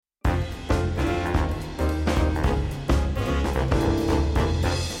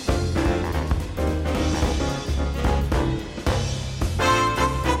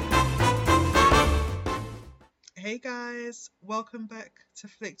guys, welcome back to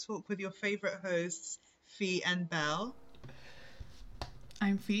Flick Talk with your favorite hosts, Fee and Belle.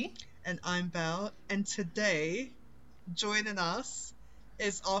 I'm Fee. And I'm Belle. And today, joining us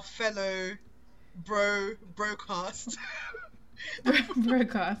is our fellow brocast.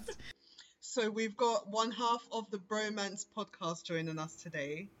 Broadcast. So we've got one half of the Bromance podcast joining us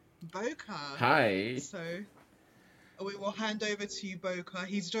today, Boca. Hi. So we will hand over to you, Boca.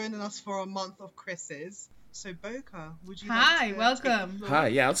 He's joining us for a month of Chris's. So, Boca, would you Hi, like to welcome. take the floor? Hi,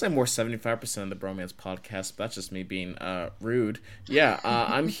 yeah, I'd say more 75% of the Bromance podcast, but that's just me being rude. Yeah,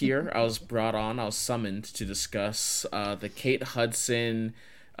 I'm here. I was summoned to discuss the Kate Hudson,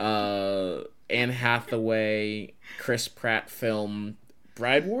 Anne Hathaway, Chris Pratt film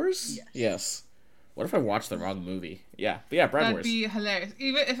Bride Wars? Yes. What if I watched the wrong movie? Yeah, but yeah, Bride That'd Wars. be hilarious.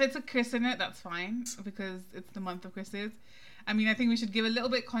 Even if it's a Chris in it, that's fine because it's the month of Chris's. I mean, I think we should give a little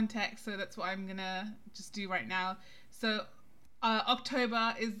bit context, so that's what I'm gonna just do right now. So,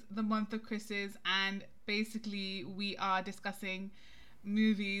 October is the month of Chris's, and basically we are discussing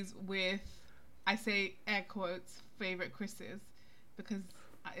movies with, I say air quotes, favorite Chris's, because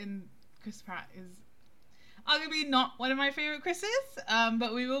Chris Pratt is arguably not one of my favorite Chris's,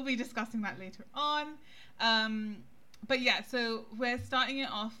 but we will be discussing that later on. But yeah, so we're starting it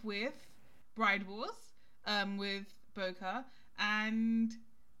off with Bride Wars, with Boca, and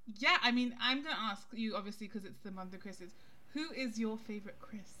yeah, I mean, I'm gonna ask you obviously because it's the month of Chris's. Who is your favorite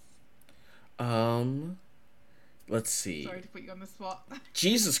Chris? Let's see. Sorry to put you on the spot.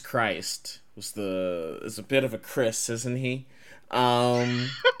 Jesus Christ is a bit of a Chris, isn't he? In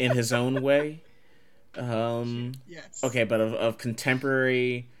his own way. Yes. Okay, but of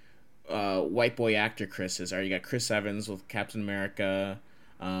contemporary white boy actor Chris's, you got Chris Evans with Captain America,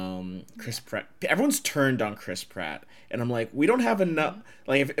 Chris Pratt. Everyone's turned on Chris Pratt, and I'm like, we don't have enough.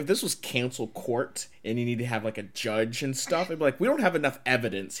 Like, if this was cancel court and you need to have like a judge and stuff, I'd be like, we don't have enough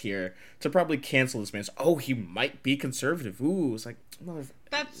evidence here to probably cancel this man. So, he might be conservative. Ooh, it's like,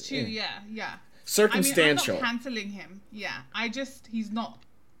 That's true. Yeah. Circumstantial. I mean, I'm not canceling him. Yeah, he's not.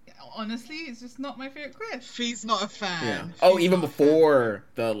 Honestly, it's just not my favorite Chris. Fee's not a fan. Yeah. Fee's Even not a before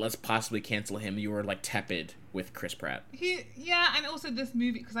the let's possibly cancel him, you were like tepid with Chris Pratt. And also this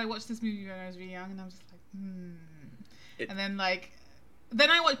movie, because I watched this movie when I was really young, and I was just like, and then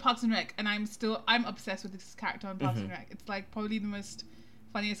I watched Parks and Rec, and I'm obsessed with this character on Parks and Rec. It's like probably the most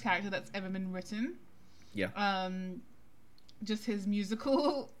funniest character that's ever been written. Yeah. Just his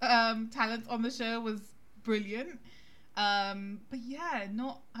musical talent on the show was brilliant. But yeah,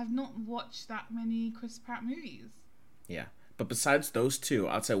 I've not watched that many Chris Pratt movies. Yeah. But besides those two,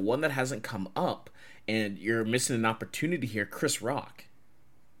 I'd say one that hasn't come up, and you're missing an opportunity here, Chris Rock.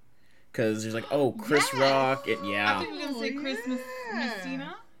 Because there's like, Chris Yes! Rock, I thought you were going to say Chris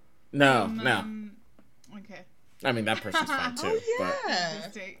Messina. No. Okay. I mean, that person's fine too.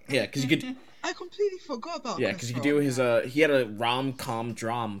 Mistake. But yeah, because you could. I completely forgot about. Yeah, because you could do his. He had a rom-com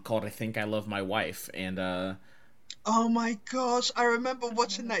drama called "I Think I Love My Wife," and. Oh my gosh, I remember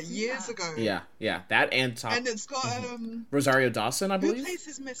watching that years ago. Yeah, that and top. And it's got Rosario Dawson, I believe. Who plays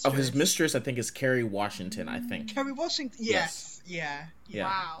his mistress? Oh, his mistress, I think, is Kerry Washington. I think. Kerry Washington. Yes. Yeah.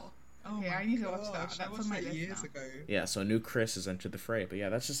 Wow. Okay, I need to watch that. I That's watched on my that list years now. ago. Yeah, so new Chris has entered the fray. But yeah,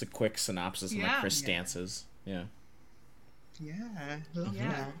 that's just a quick synopsis of like Chris stances. Yeah. Yeah. Love Yeah.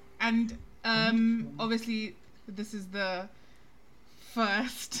 that. And obviously this is the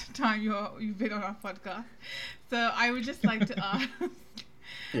first time you've been on our podcast, so I would just like to ask,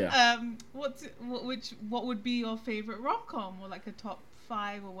 what would be your favorite rom-com, or like a top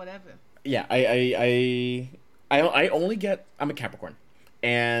 5 or whatever? Yeah, I only get. I'm a Capricorn,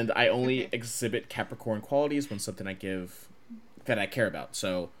 and I only exhibit Capricorn qualities when something that I care about.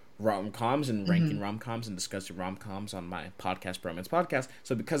 So rom-coms and ranking rom-coms and discussing rom-coms on my podcast, Bromance Podcast.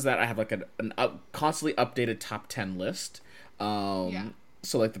 So because of that, I have like an constantly updated top 10 list.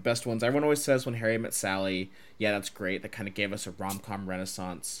 So like the best ones, everyone always says When Harry Met Sally. Yeah, that's great. That kind of gave us a rom-com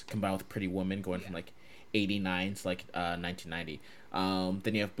renaissance combined with Pretty Woman, going from like 89 to like 1990.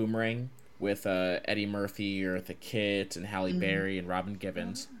 Then you have Boomerang with Eddie Murphy, Eartha Kitt, and Halle Berry and Robin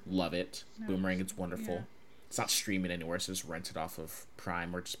Givens. Love it. Boomerang, it's wonderful. Yeah. It's not streaming anywhere, so just rent it off of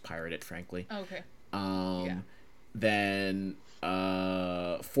Prime or just pirate it, frankly. Okay. Then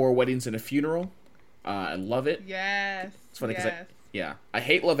 4 Weddings and a Funeral. I love it. Yes. It's funny because I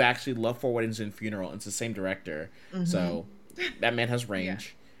hate Love Actually, love 4 Weddings and a Funeral. It's the same director, so that man has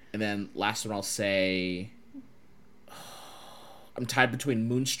range. And then last one I'll say, I'm tied between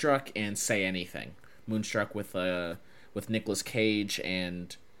Moonstruck and Say Anything. Moonstruck with Nicolas Cage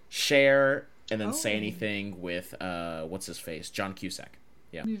and Cher, and then Say Anything with what's his face, John Cusack.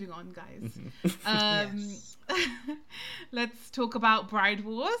 Yeah. Moving on, guys. Yes. Let's talk about Bride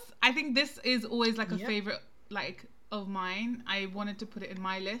Wars. I think this is always like a Yep. favorite like of mine. I wanted to put it in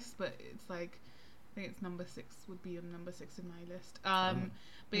my list, but it's like I think it's number 6 would be on number 6 in my list.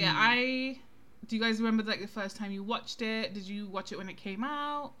 But yeah, do you guys remember like the first time you watched it? Did you watch it when it came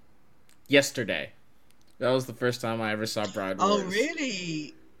out? Yesterday. That was the first time I ever saw Bride Wars. Oh,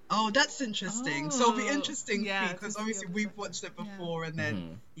 really? Oh, that's interesting. So it'll be interesting yeah, because to see obviously the we've second. watched it before, and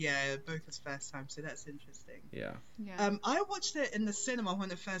then Boca's first time, so that's interesting. Yeah. Yeah. I watched it in the cinema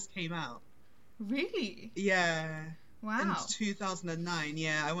when it first came out. Really? Yeah. In Wow. 2009,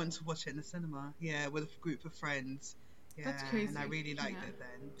 yeah, I went to watch it in the cinema. Yeah, with a group of friends. Yeah, That's crazy. and I really liked Yeah. it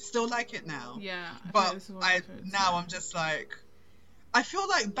then. Still like it now. Yeah. I think But this is one of my favorites, now yeah. I'm just like, I feel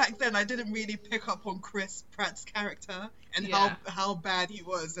like back then I didn't really pick up on Chris Pratt's character and Yeah. how bad he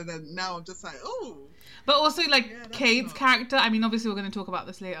was, and then now I'm just like, oh, But also, like, Yeah, that's Cade's not- character, I mean, obviously we're going to talk about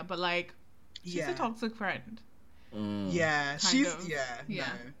this later, but, like, she's yeah, a toxic friend. yeah, Kind she's of. yeah,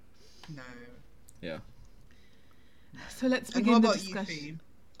 Yeah. no. Yeah. So let's And begin what the about you, discussion. Fee?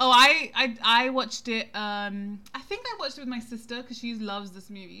 Oh, I watched it, I think I watched it with my sister, because she loves this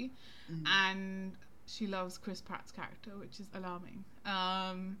movie, and she loves Chris Pratt's character, which is alarming.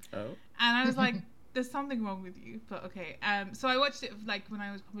 Oh. And I was like, there's something wrong with you, but okay. So I watched it, like, when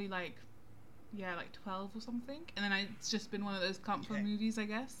I was probably, like 12 or something, and then it's just been one of those comfort Okay. movies, I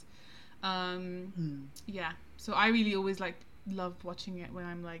guess. Yeah, so I really always like loved watching it when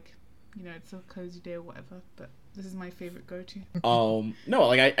I'm like, it's a cozy day or whatever, but this is my favorite go-to. No,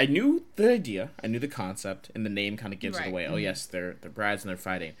 like I knew the idea, I knew the concept, and the name kind of gives it Right. away. Oh yes, they're brides and they're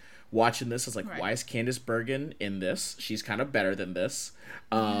fighting. Watching this, I was like, Right. why is Candice Bergen in this? She's kind of better than this.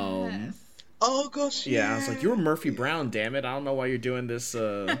 Yes. Oh gosh, Yeah, I was like, you're Murphy Brown, damn it! I don't know why you're doing this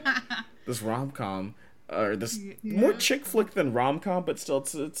this rom com or this more chick flick than rom com, but still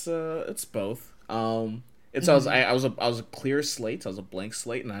it's both. It's I was a clear slate, I was a blank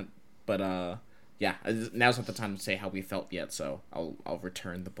slate, now's not the time to say how we felt yet, so I'll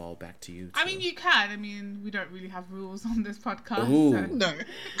return the ball back to you. I mean, you can. I mean, we don't really have rules on this podcast. Ooh. So. No,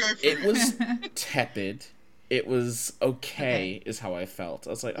 go for It it. was tepid. It was okay, is how I felt. I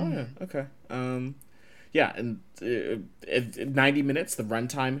was like, oh yeah, okay. Yeah, and 90 minutes, the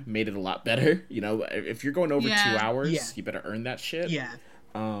runtime made it a lot better. If you're going over 2 hours, Yeah. you better earn that shit. Yeah,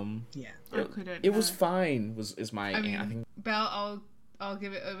 Yeah. I couldn't. It was fine. Is my I mean, I think. Belle, I'll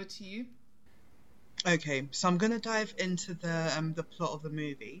give it over to you. Okay, so I'm gonna dive into the plot of the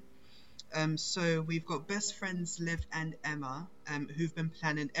movie. So we've got best friends Liv and Emma, who've been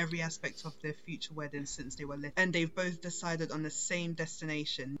planning every aspect of their future wedding since they were little, and they've both decided on the same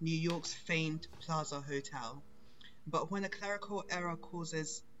destination, New York's famed Plaza Hotel. But when a clerical error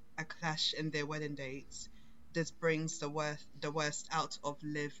causes a clash in their wedding dates, this brings the worst out of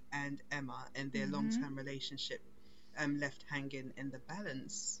Liv and Emma and their long-term relationship, left hanging in the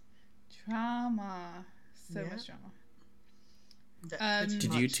balance. Drama. So Yeah. much drama. That pretty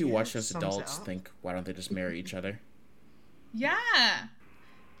Did you much, two watch as sums it adults up. think, why don't they just marry each other? Yeah.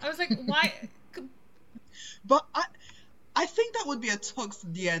 I was like, why? But I think that would be a toxic.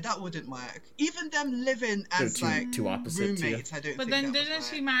 Yeah, that wouldn't work. Even them living as too opposite to you. roommates, I don't. But think then that would didn't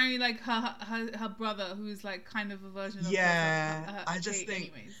she work. marry like her brother, who's like kind of a version of Yeah, her, I just Kate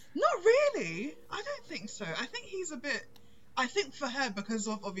think- anyways. Not really. I don't think so. I think he's a bit. I think for her, because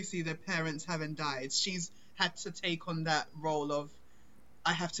of obviously their parents having died, she's had to take on that role of,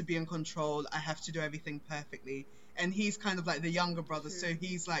 I have to be in control. I have to do everything perfectly. And he's kind of like the younger brother, so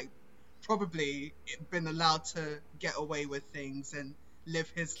he's like probably been allowed to get away with things and live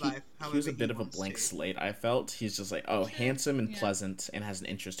his life. He was a however bit of a wants blank to. slate, I felt. He's just like, oh, handsome and Yeah. pleasant and has an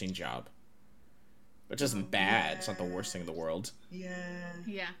interesting job. Which isn't bad. It's not the worst thing in the world. Yeah.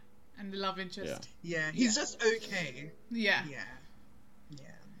 Yeah. And the love interest. Yeah, he's just okay. Yeah. Yeah. Yeah.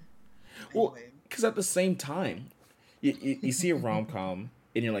 Well, Anyway. because at the same time, you see a rom com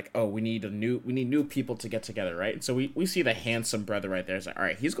and you're like, oh, we need new people to get together, right? And so we see the handsome brother right there. It's like, all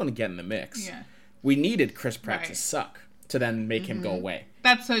right, he's going to get in the mix. Yeah. We needed Chris Pratt to Right. suck to then make him go away.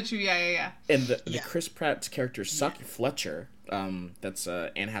 That's so true. Yeah. And the Yeah. Chris Pratt character suck Fletcher, that's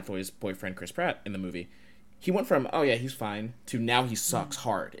Anne Hathaway's boyfriend Chris Pratt in the movie. He went from, oh yeah, he's fine, to now he sucks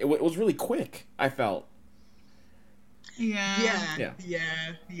hard. It was really quick, I felt. Yeah.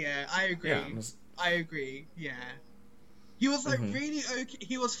 Yeah. I agree. Yeah, it was- I agree. Yeah. He was like really okay.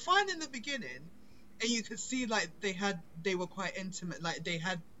 He was fine in the beginning, and you could see like they were quite intimate. Like they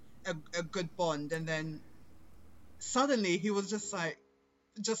had a good bond, and then suddenly he was just like,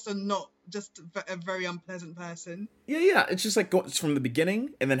 just a not just a very unpleasant person. Yeah. It's just like it's from the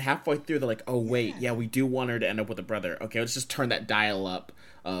beginning, and then halfway through, they're like, "Oh wait, Yeah. we do want her to end up with a brother. Okay, let's just turn that dial up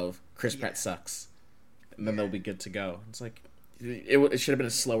of Chris Pratt Yeah. sucks, and then Yeah. they'll be good to go." It's like it should have been a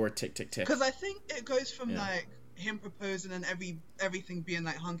slower tick. Because I think it goes from Yeah. like him proposing and everything being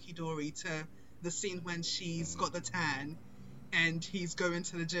like hunky dory to the scene when she's got the tan and he's going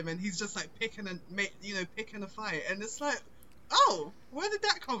to the gym and he's just like picking a fight, and it's like, oh, where did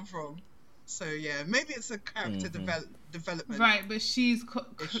that come from? So yeah, maybe it's a character development Right, but she's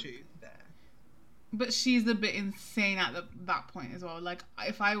issue there. but she's a bit insane at that point as well. Like,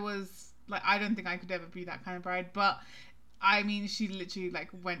 if I was like, I don't think I could ever be that kind of bride, but I mean, she literally like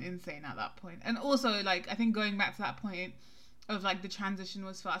went insane at that point. And also, like, I think going back to that point of like the transition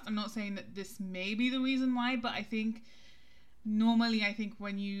was fast. I'm not saying that this may be the reason why, but I think normally, I think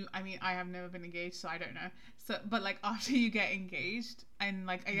when I have never been engaged, so I don't know. So, but like after you get engaged and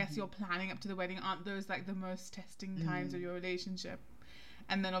like I guess you're planning up to the wedding, aren't those like the most testing times of your relationship?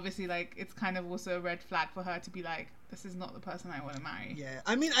 And then obviously like it's kind of also a red flag for her to be like, this is not the person I want to marry. Yeah,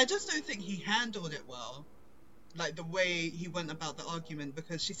 I mean, I just don't think he handled it well. Like the way he went about the argument,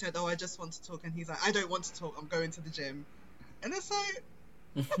 because she said, "Oh, I just want to talk," and he's like, "I don't want to talk. I'm going to the gym," and it's like,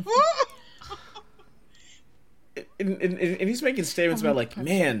 what? And he's making statements about like,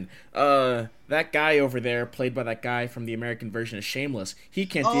 man, that guy over there, played by that guy from the American version of Shameless, he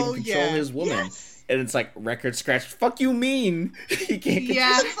can't even control his woman. Yes. And it's like, record scratch. Fuck you mean? He can't control.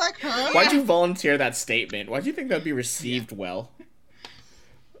 Yeah. It's like, huh? Why'd you volunteer that statement? Why'd you think that'd be received well?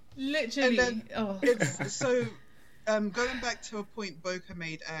 Literally. And then it's so going back to a point Boca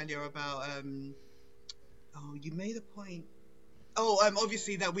made earlier about you made a point.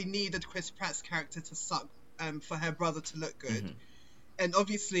 Obviously that we needed Chris Pratt's character to suck for her brother to look good, and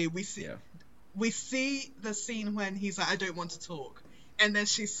obviously we see the scene when he's like, "I don't want to talk," and then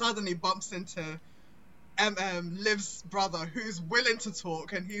she suddenly bumps into Liv's brother, who's willing to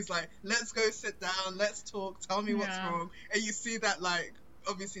talk, and he's like, "Let's go sit down, let's talk, tell me what's wrong." And you see that, like,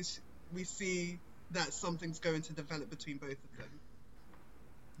 obviously we see that something's going to develop between both of them.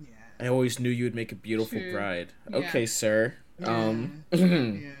 Yeah. I always knew you would make a beautiful True. bride. Yeah. Okay, sir. Yeah.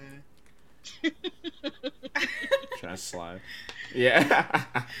 Trying to slide. Yeah.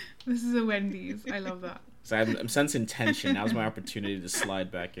 This is a Wendy's. I love that. So I'm sensing tension. Now's my opportunity to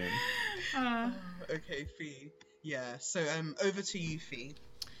slide back in. Okay, Fee. Yeah. So over to you, Fee.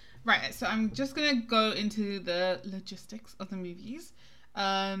 Right, so I'm just gonna go into the logistics of the movies.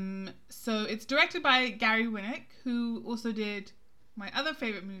 So it's directed by Gary Winnick, who also did my other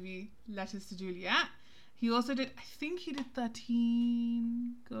favorite movie, Letters to Juliet. He also did, I think he did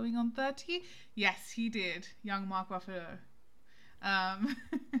 13 going on 30. Yes, he did. Young Mark Ruffalo.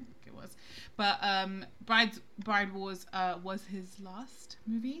 It was. But Bride Wars was his last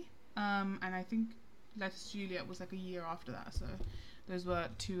movie. And I think Letters to Juliet was like a year after that. So those were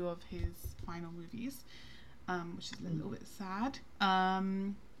two of his final movies, which is a little bit sad.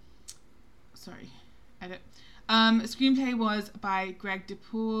 Sorry, edit. Screenplay was by Greg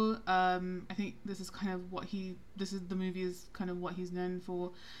DePaul. I think this is the movie is kind of what he's known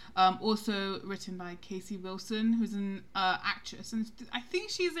for. Also written by Casey Wilson, who's an actress, and I think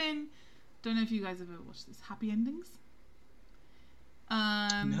she's in. Don't know if you guys ever watched this, Happy Endings. No.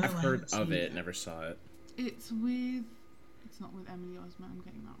 I've I heard haven't seen of it, that. never saw it. It's not with Emily Osment. I'm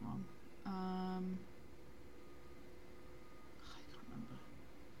getting that wrong. I can't remember.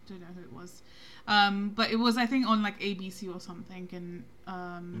 Don't know who it was. But it was, I think, on like ABC or something. And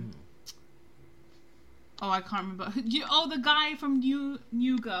I can't remember. The guy from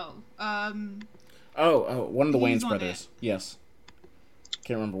New Girl. One of the He's Wayans on brothers. Yes.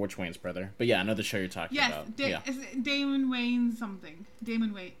 Can't remember which Wayans brother, but yeah, I know the show you're talking about. Yeah. Is it Damon Wayans something?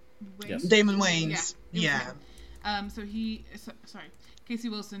 Damon Wayans. Yes. Damon Wayans. Yeah. So sorry, Casey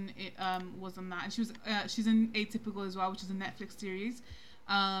Wilson was on that, and she's in Atypical as well, which is a Netflix series.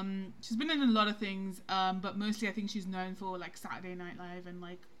 She's been in a lot of things, but mostly I think she's known for like Saturday Night Live, and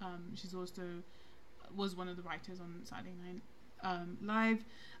like she's also was one of the writers on Saturday Night Live.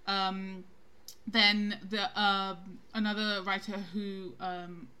 Then the another writer who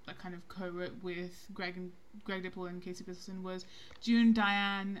like kind of co-wrote with Greg DePaul and Casey Wilson was June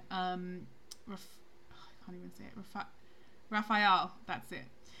Diane I can't even say it. Raphael, that's it.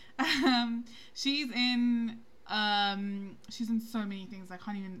 She's in so many things I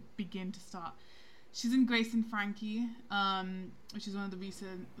can't even begin to start. She's in Grace and Frankie, which is one of the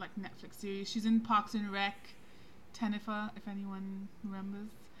recent like Netflix series. She's in Parks and Rec, Tennifer, if anyone remembers.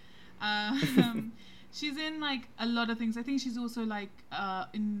 She's in like a lot of things. I think she's also like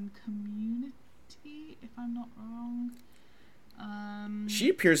in Community, if I'm not wrong. She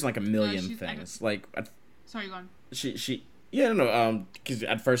appears in like a million she's- I things. Like Sorry, go on. she yeah, no, because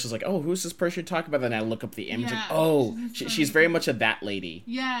at first it's like, oh, who's this person you're talking about? Then I look up the image, Yeah, like, oh, she's in so she's many very things. much a that lady.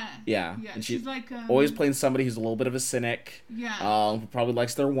 Yeah. Yeah, Yeah. and She's like always playing somebody who's a little bit of a cynic. Yeah. Who probably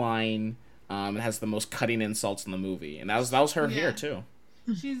likes their wine. And has the most cutting insults in the movie, and that was her here too.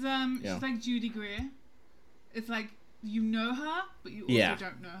 She's like Judy Greer. It's like you know her, but you also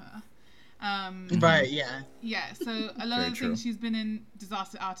don't know her. Right, yeah. Yeah, so a lot Very of the true. things she's been in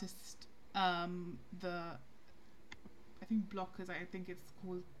Disaster Artist, I think Blockers, I think it's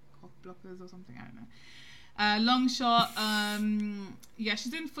called Cock Blockers or something, I don't know. Long Shot, yeah,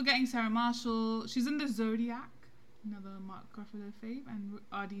 she's in Forgetting Sarah Marshall, she's in The Zodiac, another Mark Ruffalo fave, and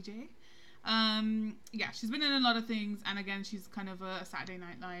RDJ. Yeah, she's been in a lot of things, and again, she's kind of a Saturday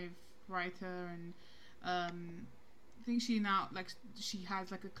Night Live writer, and I think she now, like, she has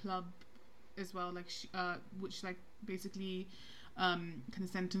like a club as well, like which like basically kind of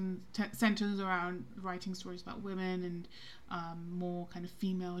centers around writing stories about women and more kind of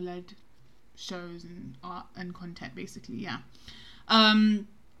female-led shows and art and content, basically. Yeah.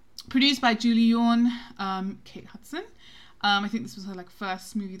 Produced by Julie Yorn, Kate Hudson. I think this was her like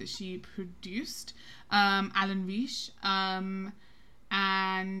first movie that she produced. Alan Reich.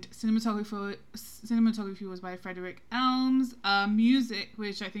 And cinematography was by Frederick Elms. Music,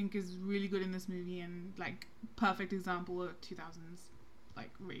 which I think is really good in this movie and like perfect example of 2000s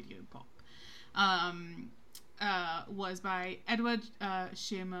like radio pop, was by Edward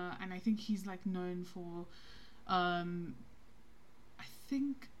Schirmer, and I think he's like known for I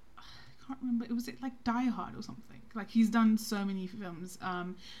can't remember, was it like Die Hard or something? Like he's done so many films.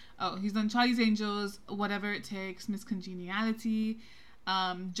 He's done Charlie's Angels, Whatever It Takes, Miss Congeniality,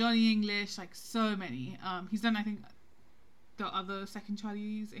 Johnny English, like so many. He's done, I think, the other second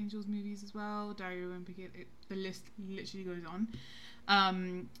Charlie's Angels movies as well, Diary of a Wimpy Kid. The list literally goes on.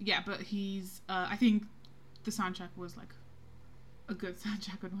 Yeah, but he's, I think the soundtrack was like a good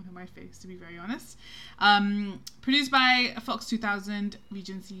soundtrack and one of my faves, to be very honest. Produced by Fox 2000,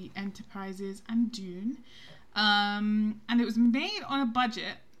 Regency Enterprises, and Dune. And it was made on a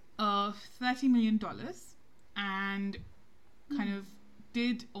budget of $30 million and kind of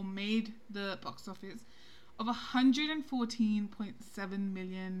made the box office of $114.7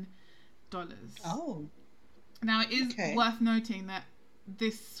 million. Oh. Now, it is worth noting that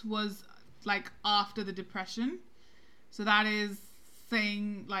this was like after the Depression, so that is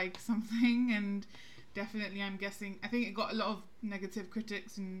saying like something, and definitely I'm guessing, I think it got a lot of negative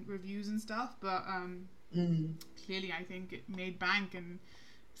critics and reviews and stuff, but clearly I think it made bank and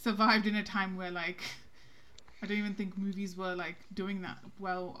survived in a time where like I don't even think movies were like doing that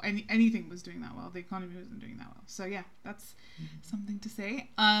well. Anything was doing that well. The economy wasn't doing that well. So yeah, that's something to say.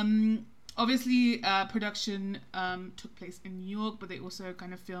 Obviously, production took place in New York, but they also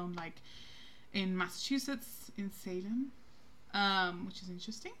kind of filmed like in Massachusetts, in Salem, which is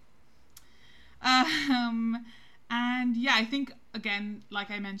interesting. And yeah, I think again,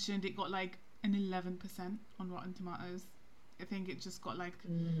 like I mentioned, it got like an 11% on Rotten Tomatoes. I think it just got like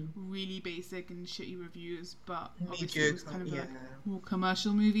really basic and shitty reviews, but obviously it was kind of a more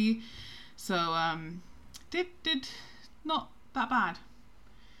commercial movie, so did not that bad.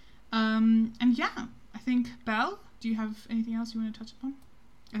 And yeah, I think Belle, do you have anything else you want to touch upon?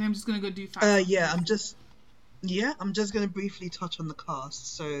 I think I'm just gonna go do facts. I'm just gonna briefly touch on the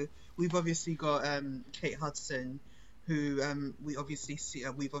cast. So we've obviously got Kate Hudson, who we've obviously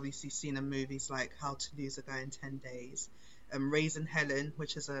seen in movies like How to Lose a Guy in 10 Days. Raising Helen,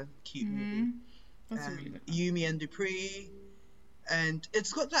 which is a cute movie. That's a really good one. Yumi and Dupree, and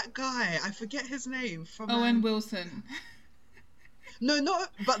it's got that guy, I forget his name, from Owen Wilson. No,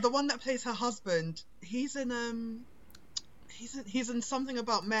 but the one that plays her husband. He's in something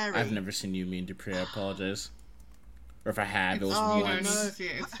about Mary. I've never seen Yumi and Dupree. I apologize. Or if I have, it was you once. don't need to see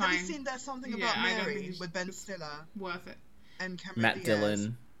it. It's Have you fine. seen There's Something Yeah, About I don't Mary think with Ben Stiller Worth it. and Cameron Matt Diaz?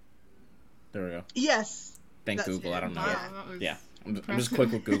 Dillon. There we go. Yes. Thank That's Google. it. I don't know. Wow, that was Yeah. I'm just impressive.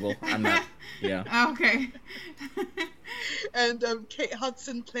 quick with Google. I'm not. Yeah. Okay. And Kate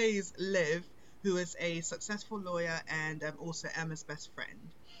Hudson plays Liv, who is a successful lawyer and also Emma's best friend.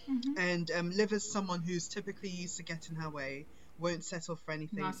 And Liv is someone who's typically used to getting her way, won't settle for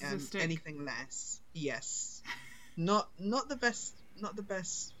anything Narcissistic. less. Yes. Not the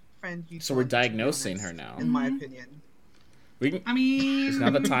best friend you. So we're diagnosing her now. in my opinion. We can, I mean, it's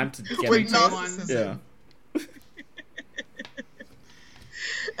not the time to get With into it. narcissism. Yeah.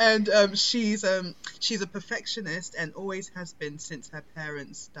 And she's a perfectionist and always has been since her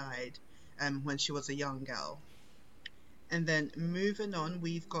parents died when she was a young girl. And then moving on,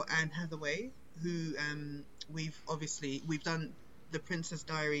 we've got Anne Hathaway, who we've done the Princess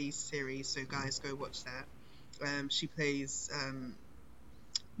Diaries series, so guys, go watch that. She plays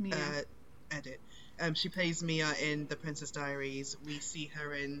Mia. edit. She plays Mia in the Princess Diaries. We see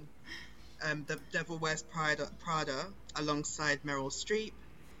her in The Devil Wears Prada alongside Meryl Streep,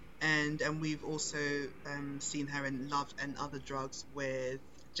 and we've also seen her in Love and Other Drugs with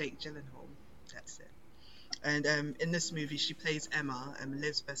Jake Gyllenhaal. That's it. And in this movie, she plays Emma,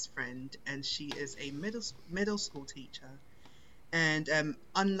 Liv's best friend, and she is a middle school teacher. And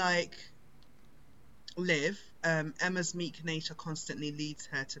unlike Liv, Emma's meek nature constantly leads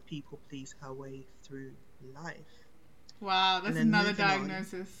her to people please her way through life. Wow, that's another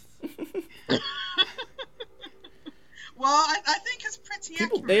diagnosis. Well, I think it's pretty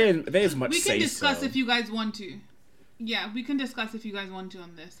People, accurate. they as much We can say discuss so. if you guys want to. Yeah, we can discuss if you guys want to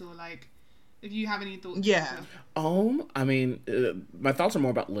on this, or like if you have any thoughts. Yeah. I mean, my thoughts are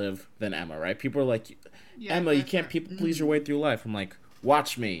more about Liv than Emma, right? People are like, Yeah, Emma, you that's can't fair. people please your way through life. I'm like,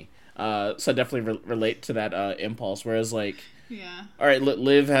 watch me. So I definitely relate to that impulse. Whereas, like, Yeah. all right,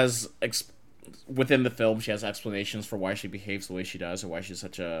 Liv has within the film, she has explanations for why she behaves the way she does, or why she's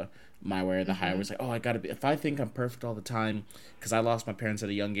such a my way or the highway. It's like, oh, I gotta be. If I think I'm perfect all the time because I lost my parents at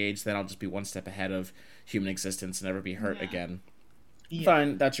a young age, then I'll just be one step ahead of human existence and never be hurt Yeah. again. Yeah.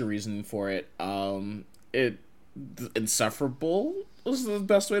 Fine, that's your reason for it. Insufferable was the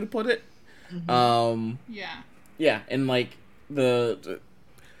best way to put it. Yeah. Yeah, and like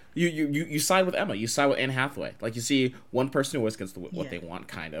you side with Emma. You side with Anne Hathaway. Like, you see one person who always gets what they want,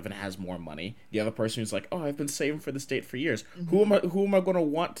 kind of, and has more money. The other person who's like, oh, I've been saving for this date for years. Who am I going to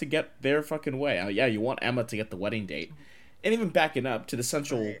want to get their fucking way? Yeah, you want Emma to get the wedding date, and even backing up to the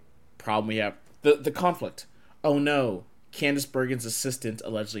central problem we have, the conflict. Oh no, Candice Bergen's assistant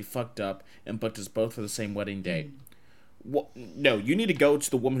allegedly fucked up and booked us both for the same wedding date. No, you need to go to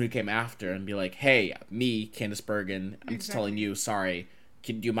the woman who came after and be like, hey, me, Candice Bergen, I'm just telling you, sorry.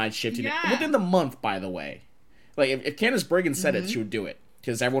 Do you mind shifting it? Within the month, by the way. Like, if Candice Bergen said it, she would do it.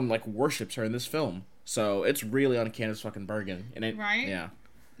 Because everyone, like, worships her in this film. So, it's really on Candice fucking Bergen. And Right? Yeah.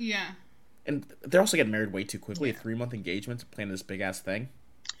 Yeah. And they're also getting married way too quickly. A 3-month engagement to plan this big-ass thing.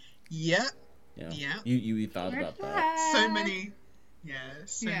 Yeah. You know, Yeah. You thought about that. So many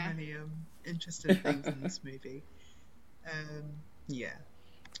many interesting things in this movie.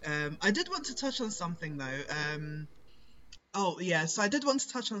 I did want to touch on something though. So I did want to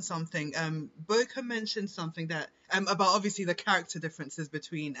touch on something. Boca mentioned something that about obviously the character differences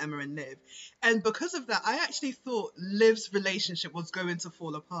between Emma and Liv, and because of that, I actually thought Liv's relationship was going to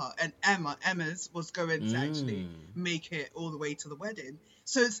fall apart, and Emma's was going to actually make it all the way to the wedding.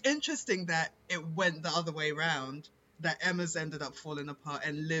 So it's interesting that it went the other way around. That Emma's ended up falling apart,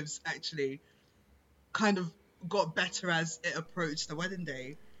 and Liv's actually kind of got better as it approached the wedding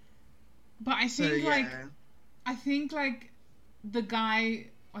day. But I think like the guy,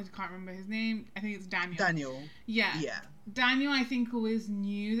 I can't remember his name. I think it's Daniel. Yeah. Daniel, I think, always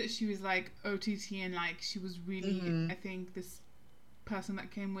knew that she was like OTT, and like she was really, I think, this person that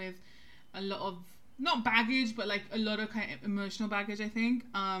came with a lot of not baggage, but like a lot of kind of emotional baggage, I think.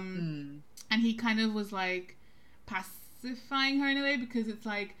 And he kind of was like pacifying her in a way, because it's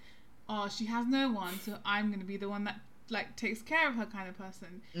like, oh, she has no one, so I'm gonna be the one that like takes care of her, kind of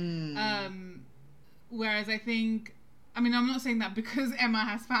person. Whereas I think, I mean, I'm not saying that because Emma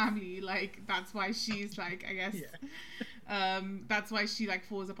has family, like that's why she's like, I guess, that's why she like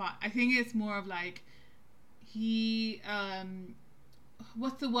falls apart. I think it's more of like he,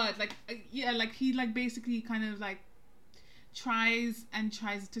 what's the word? Like, like he like basically kind of like tries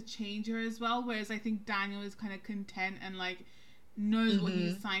to change her as well. Whereas I think Daniel is kind of content and like knows what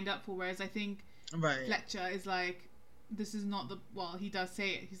he's signed up for. Whereas I think Fletcher is like, this is not he does say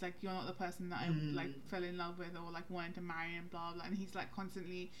it. He's like, you're not the person that I like fell in love with or like wanted to marry and blah blah. And he's like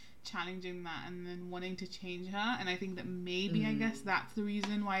constantly challenging that and then wanting to change her. And I think that maybe I guess that's the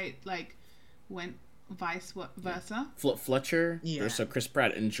reason why it like went vice versa. Fletcher, so Chris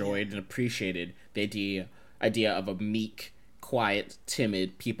Pratt enjoyed and appreciated the idea of a meek, quiet,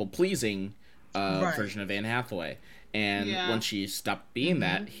 timid, people-pleasing version of Anne Hathaway. And when she stopped being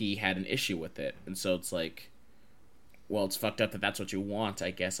that, he had an issue with it. And so it's like, well, it's fucked up that that's what you want,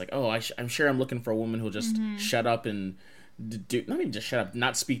 I guess. Like, oh, I'm sure I'm looking for a woman who'll just shut up and do, not even just shut up,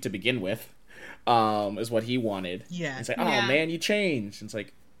 not speak to begin with, is what he wanted. Yeah. It's like, oh, man, you changed. And it's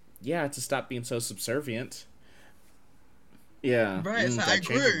like, yeah, to stop being so subservient. Yeah. Right, so I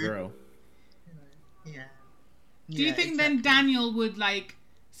grew. Yeah. Do you think then Daniel would like,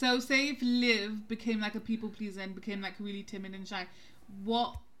 so say if Liv became like a people pleaser and became like really timid and shy,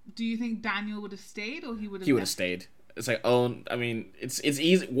 what do you think Daniel would have stayed, or he would have? He would have stayed. It's like, oh, I mean, it's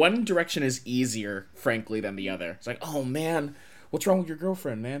easy. One direction is easier, frankly, than the other. It's like, oh man, what's wrong with your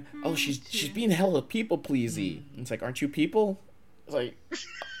girlfriend, man? Oh, she's being hella people pleasy. It's like, aren't you people? It's like,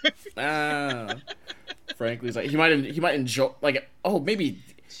 frankly, it's like he might enjoy, like, oh, maybe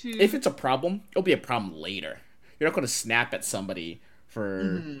if it's a problem, it'll be a problem later. You're not going to snap at somebody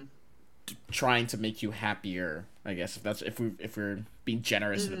for trying to make you happier. I guess if we're being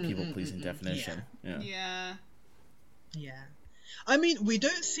generous in the people pleasing definition. Yeah. Yeah. I mean, we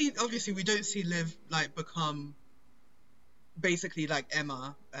don't see Liv like become basically like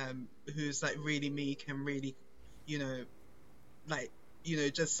Emma, who's like really meek and really,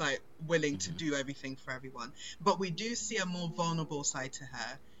 just like willing to do everything for everyone. But we do see a more vulnerable side to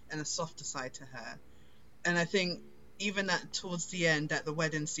her and a softer side to her. And I think even towards the end at the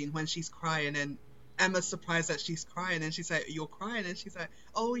wedding scene when she's crying and Emma's surprised that she's crying and she's like, "You're crying?" And she's like,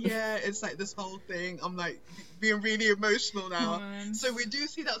 "Oh yeah, it's like this whole thing. I'm like being really emotional now." So we do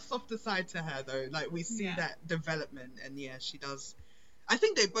see that softer side to her though. Like we see that development, and yeah, she does. I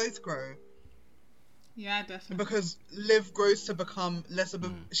think they both grow. Yeah, definitely. Because Liv grows to become less of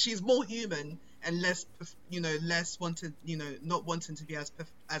a. She's more human and less, less wanted. Not wanting to be as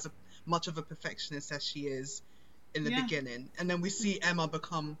much of a perfectionist as she is in the beginning. And then we see Emma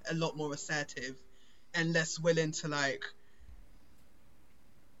become a lot more assertive and less willing to like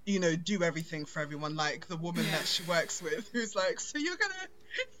do everything for everyone, like the woman that she works with who's like, so you're gonna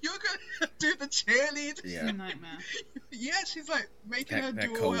do the cheerlead. It's a nightmare. Yeah, she's like making her that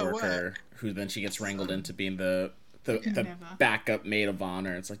do all her coworker work, who then she gets wrangled into being the backup maid of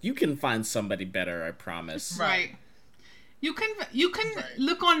honor. It's like, you can find somebody better, I promise. Right. You can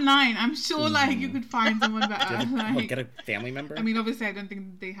look online. I'm sure like you could find someone better. Like, get a family member. I mean, obviously, I don't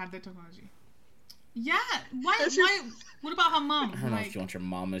think they have the technology. Yeah. Why? What about her mom? I don't know if you want your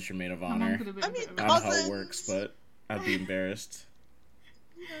mom as your maid of honor. I mean, I don't know how it works, but I'd be embarrassed.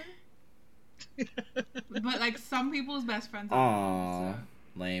 But like some people's best friends. Aww,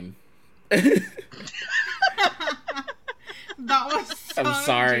 lame. That was so I'm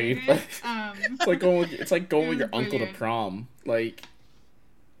sorry. It's like going with your uncle to brilliant. prom. Like,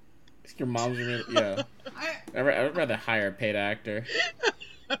 your mom's I'd rather hire a paid actor.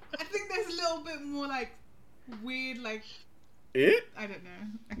 I think there's a little bit more like weird, like It? I don't know.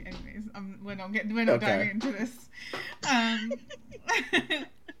 Okay, anyways, we're not diving into this.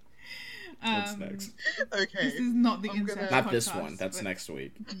 What's next? Okay. This is not the incest Not podcast, this one. That's next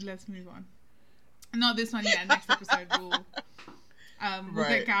week. Let's move on. Not this one. Yeah, next episode we'll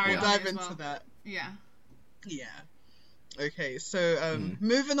get Gary we'll on dive as into well. that. Yeah. Yeah. Okay, so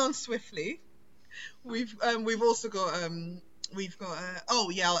moving on swiftly, we've also got I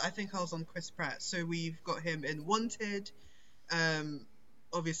think I was on Chris Pratt. So we've got him in Wanted,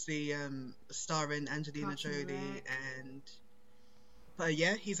 obviously starring Angelina Parks and Jolie, Rec.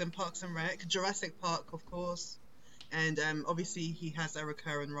 and he's in Parks and Rec, Jurassic Park, of course, and obviously he has a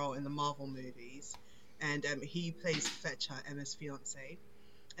recurring role in the Marvel movies, and he plays Fletcher, Emma's fiance.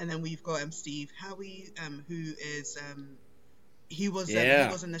 And then we've got Steve Howie, who is he was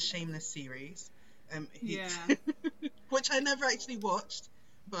in the Shameless series, which I never actually watched,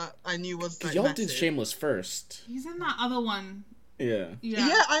 but I knew was like y'all massive. did Shameless first. He's in that other one. Yeah.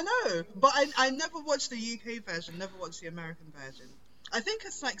 Yeah, I know, but I never watched the UK version, never watched the American version. I think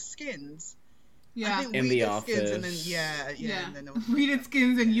it's like Skins. Yeah. I think In we the did Office. Skins, and then and then it was We did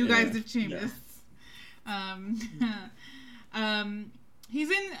Skins and you guys Yeah. did Shameless. He's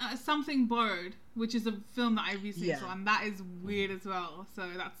in Something Borrowed, which is a film that I recently saw, and that is weird as well. So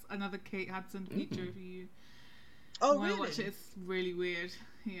that's another Kate Hudson feature if you want to watch it. It's really weird.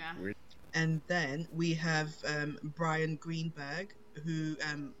 Yeah. Weird. And then we have Brian Greenberg, who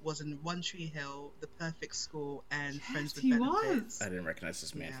was in One Tree Hill, The Perfect Score, and Friends with he Benefits. was. I didn't recognize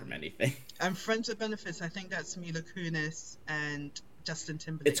this man from anything. And Friends with Benefits, I think that's Mila Kunis and Justin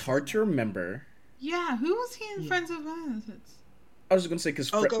Timberlake. It's hard to remember. Yeah, who was he in Friends with Benefits? I was going to say, because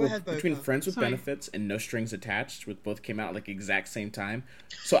between Boca. Friends with Benefits and No Strings Attached, which both came out like exact same time,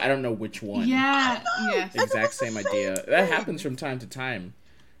 so I don't know which one. Yeah, yes. Exact same idea. That happens from time to time.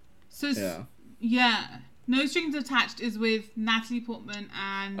 So yeah, No Strings Attached is with Natalie Portman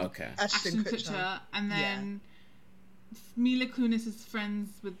and Ashton Kutcher, and then Mila Kunis is Friends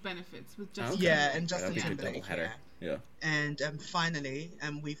with Benefits with Justin. Yeah, and Justin Timberlake. Yeah. And finally,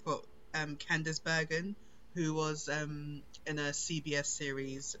 we've got Candice Bergen, who was in a CBS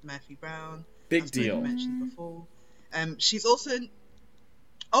series, Murphy Brown. Big as deal. Mentioned before. She's also in.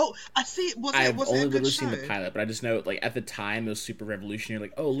 Oh, I see. I've only really seen the pilot, but I just know, like, at the time, it was super revolutionary.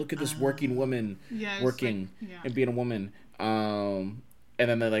 Like, oh, look at this working woman working and being a woman. And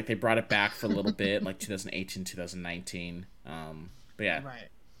and then they brought it back for a little bit, like 2018, 2019. But yeah, Right.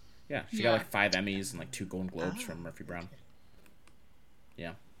 yeah, she got like 5 Emmys and like 2 Golden Globes from Murphy Brown. Okay.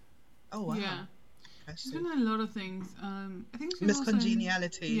 Yeah. Oh wow. Yeah. She's been Impressive. in a lot of things. I think she's Miss also in-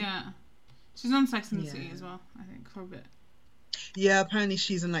 Congeniality. yeah. She's on Sex and the Yeah. City as well, I think, for a bit. Yeah, apparently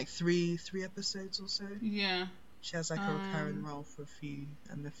she's in like three episodes or so. Yeah. She has like a recurring role for a few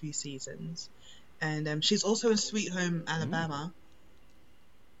seasons, and she's also in Sweet Home Alabama.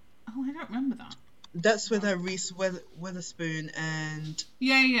 Oh, I don't remember that. That's with Reese Witherspoon, and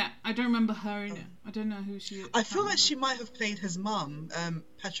Yeah. I don't remember her in it. I don't know who she is. I feel like she might have played his mum,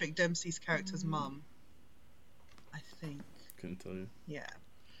 Patrick Dempsey's character's mum. I think. Couldn't tell you. Yeah.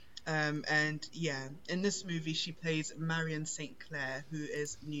 And yeah, in this movie she plays Marion St. Clair, who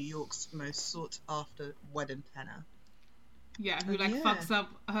is New York's most sought after wedding planner. Yeah, who Yeah. fucks up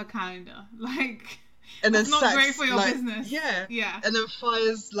her calendar. Like, And then that's not sacks, great for your like, business. Yeah. Yeah. And then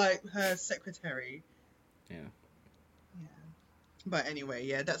fires like her secretary. Yeah. Yeah. But anyway,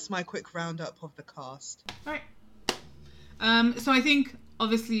 yeah, that's my quick roundup of the cast. Right. So I think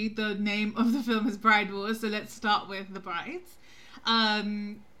obviously the name of the film is Bride Wars, so let's start with the brides.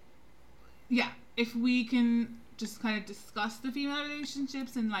 Yeah, if we can just kind of discuss the female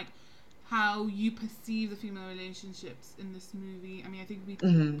relationships and like how you perceive the female relationships in this movie. I mean, I think we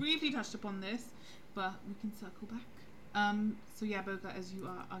briefly touched upon this, but we can circle back. So yeah, Boca, as you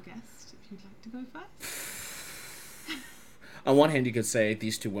are our guest, if you'd like to go first. On one hand, you could say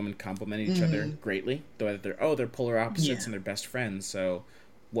these two women complement each other greatly. The way that they're polar opposites and they're best friends. So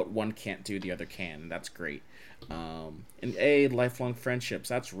what one can't do, the other can. And that's great. And lifelong friendships.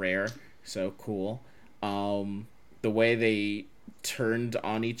 That's rare. So cool. The way they turned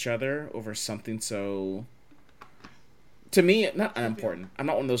on each other over something so, to me, not unimportant. I'm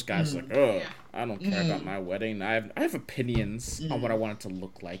not one of those guys like, I don't care about my wedding. I have opinions on what I want it to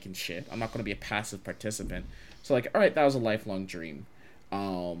look like and shit. I'm not going to be a passive participant. So like, all right, that was a lifelong dream.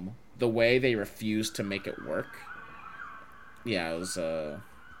 The way they refused to make it work, it was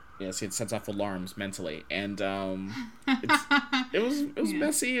see, it sets off alarms mentally, and it was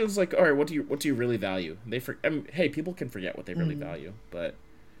messy. It was like, all right, what do you really value? Hey, people can forget what they really value, but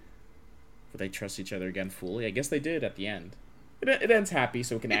would they trust each other again fully? I guess they did at the end. It ends happy,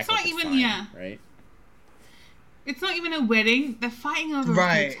 so it can act like it's fine, right? It's not even a wedding. They're fighting over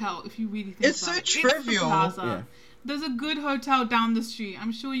a hotel, if you really think It's about so it. trivial. It's the Plaza. Yeah. There's a good hotel down the street.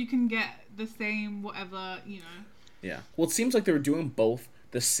 I'm sure you can get the same whatever, Yeah. Well, it seems like they were doing both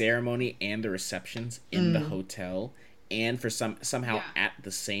the ceremony and the receptions in the hotel, and for somehow at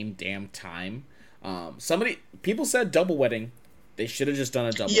the same damn time. People said double wedding. They should have just done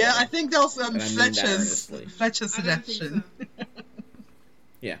a double wedding. I think there was Fletcher's I don't think suggestion. so.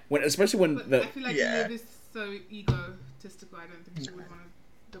 Yeah, especially when I feel like Liv is so egotistical. I don't think she would want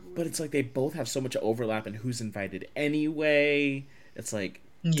to double. But it's like they both have so much overlap in who's invited anyway. It's like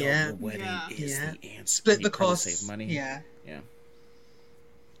double wedding is the answer. Split the cost. Save money. Yeah.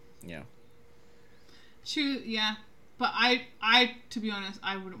 True. Yeah. But I, to be honest,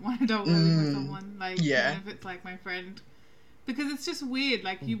 I wouldn't want to double wedding with someone even if it's like my friend, because it's just weird.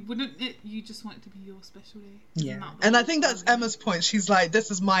 Like you just want it to be your special day. Yeah. And I think that's Emma's point. She's like, this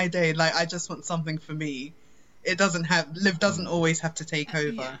is my day. Like I just want something for me. Liv doesn't always have to take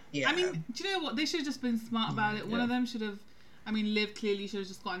over. Yeah. I mean, do you know what? They should have just been smart about it. One of them should have. I mean, Liv clearly should have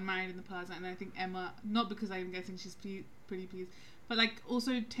just gotten married in the Plaza, and I think Emma, not because I'm guessing she's pretty pleased, but like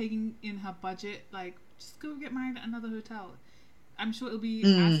also taking in her budget, like just go get married at another hotel. I'm sure it'll be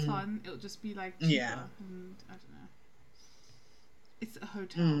as fun. It'll just be like cheaper, and I don't know. It's a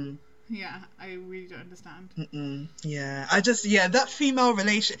hotel. Yeah, I really don't understand. Yeah, that female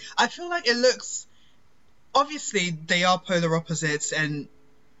relation. I feel like it looks. Obviously, they are polar opposites, and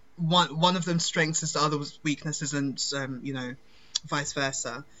one of them's strengths is the other's weaknesses, and vice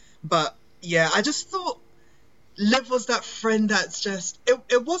versa. But yeah, I just thought Liv was that friend that's just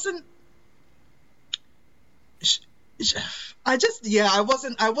it wasn't. I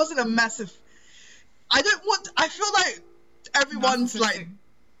wasn't a massive. I feel like everyone's like.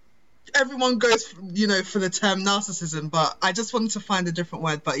 Everyone goes, for the term narcissism, but I just wanted to find a different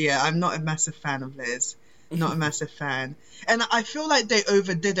word. But yeah, I'm not a massive fan of Liz. Not a massive fan. And I feel like they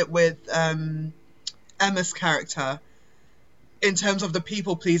overdid it with Emma's character in terms of the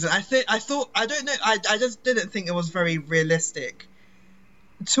people pleasing. I just didn't think it was very realistic.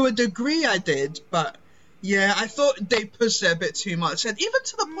 To a degree I did, but yeah, I thought they pushed it a bit too much. And even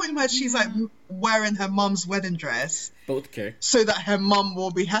to the point where she's like wearing her mum's wedding dress. Both care. So that her mum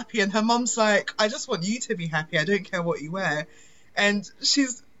will be happy. And her mum's like, I just want you to be happy. I don't care what you wear. And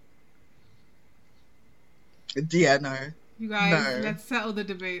she's... Yeah, no. You guys, No. let's settle the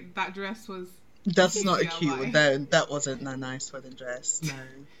debate. That dress was... That's not a DIY. cute one. No, that wasn't a nice wedding dress.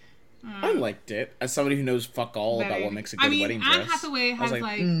 No. I liked it. As somebody who knows fuck all about what makes a good wedding dress. Anne Hathaway has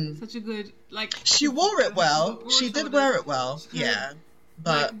like, such a good She wore it well. broad She did shoulders. wear it well. She could've, Yeah.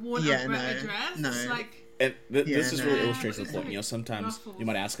 But worn yeah, a dress. no. Like, and this is really no. illustrates the It's point. like You know, sometimes ruffles. you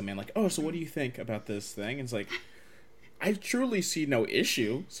might ask a man like, "Oh, so what do you think about this thing?" And it's like, I truly see no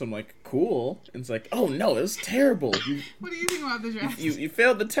issue. So I'm like, cool. And it's like, oh no, it was terrible. what do you think about the dress? You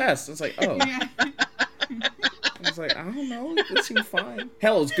failed the test. It's like, oh. Yeah. I was like, I don't know. It seemed fine.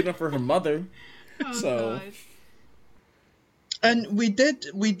 Hell, it was good enough for her mother. Oh, So- God. And we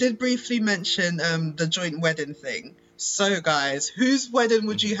did briefly mention the joint wedding thing. So guys, whose wedding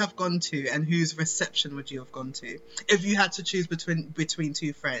would you have gone to, and whose reception would you have gone to, if you had to choose between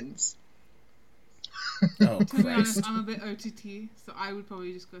two friends? Oh, To be honest, Christ. I'm a bit OTT, so I would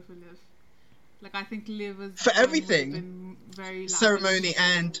probably just go for Liv. Like, I think Liv was... For would have everything? been very lavish. Ceremony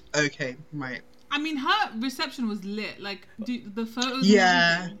and okay, right. I mean, her reception was lit. Like, the photos...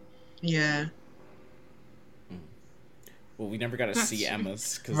 Yeah. And everything. Yeah. Well, we never got to That's see true.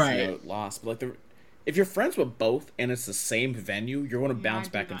 Emma's because Right. it lost. But like, if you're friends with both and it's the same venue, you're going to Yeah, bounce I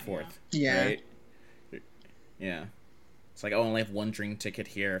do back and that, forth. Yeah. Right? Yeah. It's like, oh, I only have one drink ticket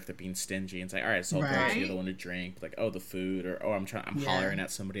here if they're being stingy. And it's like, all right, so I'll go to the Right. other one to drink. Like, oh, the food, or oh, I'm Yeah. hollering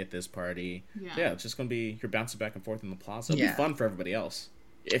at somebody at this party. Yeah. Yeah, it's just gonna be you're bouncing back and forth in the plaza. It'll Yeah. be fun for everybody else.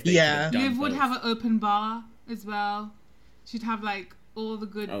 If they Yeah. could've done Liv would both. have an open bar as well. She'd have, like, all the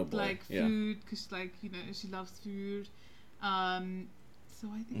good, Oh, boy. like, Yeah. food, because, like, you know, she loves food. So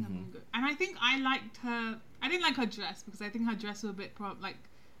I think I'm gonna go. And I think I liked her... I didn't like her dress, because I think her dress was a bit, like,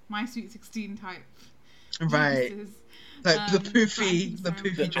 my Sweet 16 type. Right. dresses. Like the but I poofy, think the so.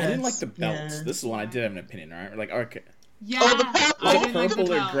 poofy I dress. didn't like the belts. Yeah. This is one I did have an opinion, right? Like, okay, Yeah, Oh, the purple. I like didn't like the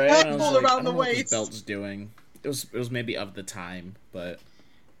purple or belt. gray. And I was Purple like, around I the don't know what this waist. belt's doing. It was maybe of the time, but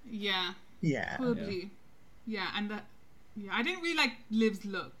Yeah, Yeah. probably. Yeah, and that. Yeah, I didn't really like Liv's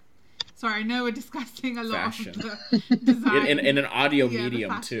look. Sorry, I know we're discussing a lot Fashion. of the design. in an audio Yeah, the medium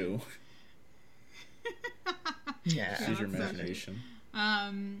fashion. too. Yeah. Use your that's so imagination.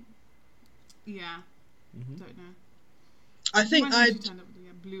 Yeah, Mhm. don't know. I think Imagine if I'd. she turned up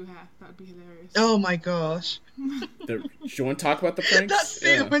with blue hair. That would be hilarious. Oh my gosh. Do you want to talk about the pranks? That scene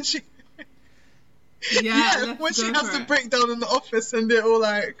Yeah. when she. Yeah, Yeah, let's when she go has for the it. breakdown in the office and they're all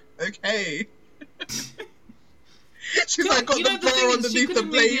like, okay. She's like got You know, the the thing bra is, she underneath the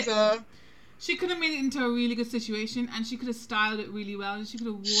could've made it- blazer. She could have made it into a really good situation, and she could have styled it really well, and she could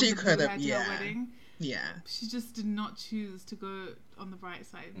have worn She the blue could have, hair to yeah. her wedding. Yeah. She just did not choose to go on the bright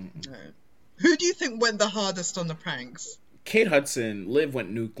side. No. Who do you think went the hardest on the pranks? Kate Hudson, Liv went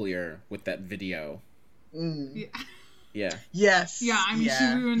nuclear with that video. Mm. Yeah. Yeah. Yes. Yeah, I mean, she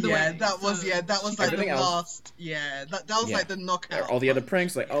ruined the yeah, wedding, that was so that was like the Everything else- last. Yeah, that was Yeah. like the knockout. All the other punch.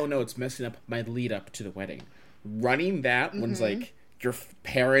 pranks, like, oh no, it's messing up my lead up to the wedding. Running that one's Mm-hmm. like, your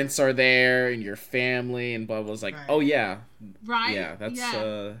parents are there and your family and blah blah. It's like, Right. oh yeah, Right? yeah, that's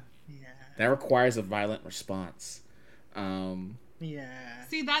Yeah. that requires a violent response. Yeah.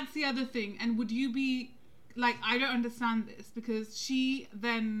 See, that's the other thing. And would you be like, I don't understand this, because she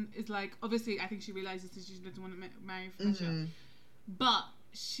then is like, obviously, I think she realizes that she doesn't want to marry Fletcher, Mhm. but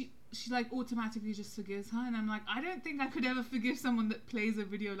she like automatically just forgives her, and I'm like, I don't think I could ever forgive someone that plays a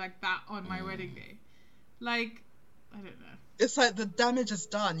video like that on my wedding day. Like, I don't know. It's like the damage is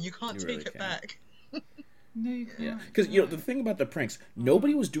done. You can't You take really it can't. back. No, you can't. Yeah, because you know the thing about the pranks,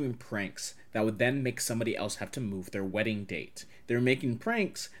 nobody was doing pranks that would then make somebody else have to move their wedding date. They were making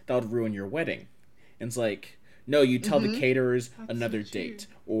pranks that would ruin your wedding. And it's like, no, you tell the caterers That's another so true. date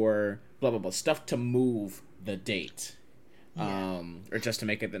or blah blah blah stuff to move the date, or just to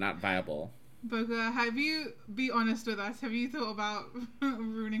make it not viable. Boga, be honest with us, have you thought about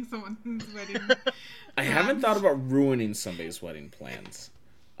ruining someone's wedding? I haven't thought about ruining somebody's wedding plans.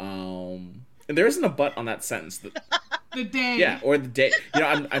 And there isn't a but on that sentence. The day. Yeah, or the day. You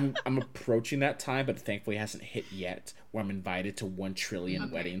know, I'm approaching that time, but thankfully it hasn't hit yet. Where I'm invited to 1 trillion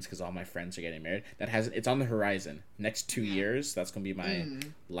Okay. weddings because all my friends are getting married. That hasn't. It's on the horizon. Next 2 years, that's gonna be my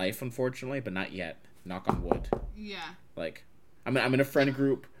life, unfortunately, but not yet. Knock on wood. Yeah. Like, I'm in a friend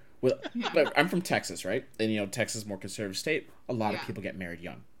group with. Yeah. But I'm from Texas, right? And you know, Texas is a more conservative state. A lot of Yeah. people get married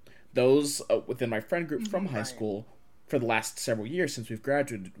young. Those within my friend group from high Right. school. For the last several years since we've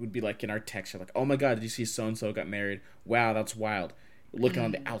graduated, would be like in our text, you're like, oh my god, did you see so and so got married? Wow, that's wild. Looking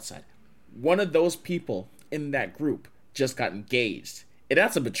on the outside, one of those people in that group just got engaged, and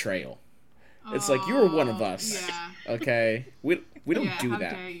that's a betrayal. It's like you were one of us, Yeah. okay? We don't Yeah, do how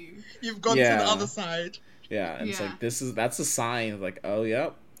that. dare you? You've gone to Yeah. the other side. Yeah, and it's Yeah. like that's a sign of like, oh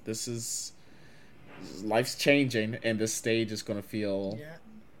yep, this is life's changing, and this stage is going to feel. Yeah.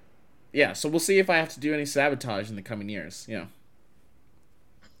 Yeah, so we'll see if I have to do any sabotage in the coming years. Yeah.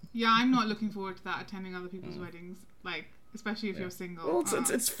 Yeah, I'm not looking forward to that, attending other people's weddings. Like, especially if you're single. Well,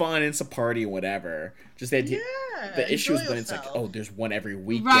 it's fun. It's a party, whatever. Just the idea. Yeah, The issue is enjoy when it's like, yourself. oh, there's one every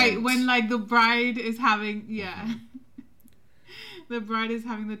weekend. Right, when, like, the bride is having... Yeah. The bride is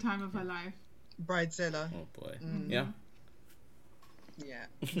having the time of her life. Bridezilla. Oh boy. Mm. Yeah. Yeah,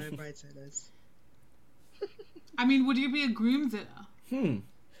 no bridezillas. I mean, would you be a groomzilla?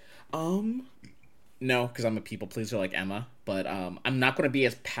 No, because I'm a people pleaser like Emma. But I'm not going to be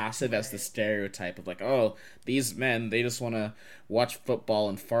as passive as the stereotype of like, oh, these men, they just want to watch football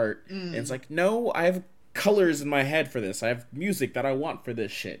and fart. And it's like, no, I have colors in my head for this. I have music that I want for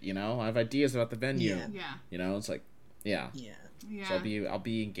this shit. You know, I have ideas about the venue. Yeah. You know, it's like, yeah. Yeah. Yeah. So I'll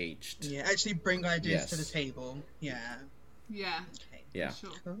be engaged. Yeah, actually bring ideas to the Yes. table. Yeah. Yeah. Okay. Yeah. For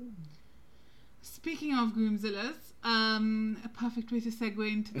sure. Cool. Speaking of groomzillas, a perfect way to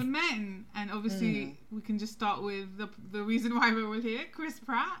segue into the men, and obviously we can just start with the reason why we're all here, Chris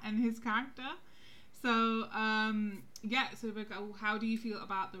Pratt and his character. So so Rebecca, how do you feel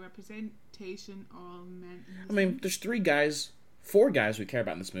about the representation of men in this I mean, there's 4 guys we care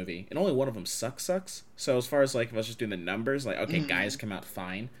about in this movie, and only one of them sucks. So as far as like if I was just doing the numbers, like okay, guys come out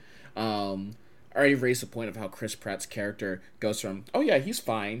fine. I already raised the point of how Chris Pratt's character goes from oh yeah he's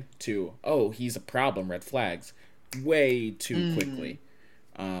fine to oh he's a problem, red flags, way too quickly.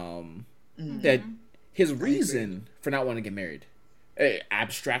 That his reason for not wanting to get married,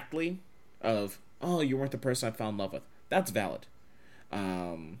 abstractly, of oh you weren't the person I fell in love with, that's valid.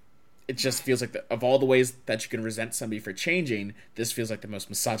 It just feels like of all the ways that you can resent somebody for changing, this feels like the most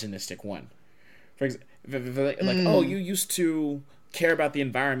misogynistic one. For example, like, oh, you used to care about the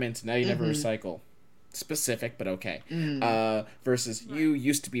environment, now you never recycle. Specific, but okay. Versus you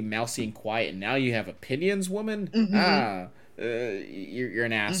used to be mousy and quiet, and now you have opinions, woman. You're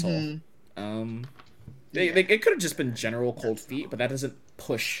an asshole. It could have just been general cold feet, but that doesn't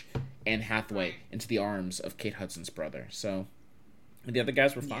push Anne Hathaway into the arms of Kate Hudson's brother. So, and the other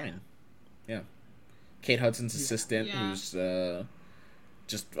guys were fine. Yeah. Kate Hudson's assistant, who's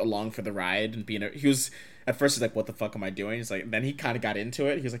just along for the ride and he was at first he's like, what the fuck am I doing? He's like, then he kind of got into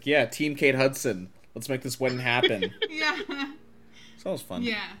it. He was like, yeah, Team Kate Hudson, let's make this wedding happen. Yeah. So that was fun.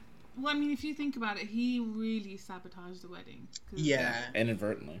 Yeah. Well, I mean, if you think about it, he really sabotaged the wedding. Yeah.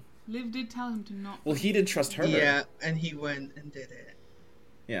 Inadvertently. Liv did tell him to not. Well, he didn't trust her. Yeah, and he went and did it.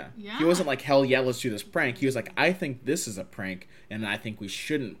 Yeah. Yeah. He wasn't like, hell yeah, let's do this prank. He was like, I think this is a prank, and I think we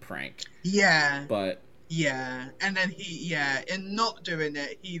shouldn't prank. Yeah. But... Yeah, and then in not doing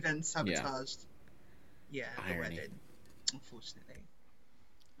it, he then sabotaged. The Irony. wedding. Unfortunately.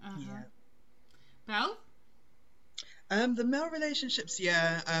 Uh-huh. Belle? The male relationships,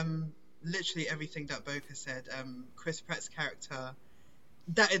 literally everything that Boca said. Chris Pratt's character,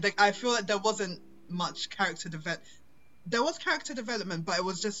 I feel like there wasn't much character development. There was character development, but it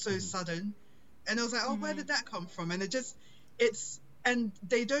was just so sudden, and I was like, oh, where did that come from? And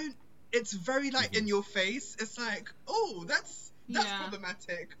it's very like in your face. It's like, oh, that's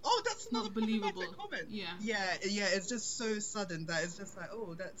problematic. Oh, that's not a believable problematic comment. Yeah. It's just so sudden that it's just like,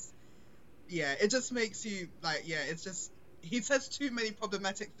 oh, that's it just makes you like, it's just he says too many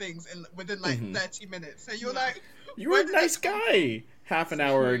problematic things within like 30 minutes. So you're like, you were a nice guy half an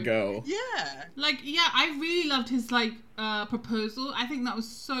hour ago. Yeah. Like, I really loved his like proposal. I think that was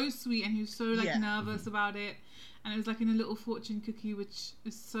so sweet, and he was so like nervous about it. And it was like in a little fortune cookie, which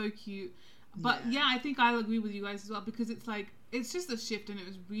is so cute. But I think I'll agree with you guys as well, because it's like, it's just a shift and it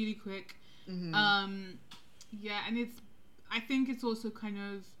was really quick. And I think it's also kind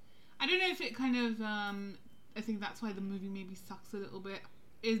of, I don't know if it kind of, I think that's why the movie maybe sucks a little bit,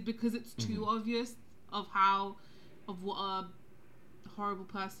 is because it's too obvious of what a horrible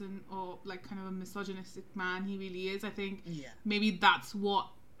person or like kind of a misogynistic man he really is. I think maybe that's what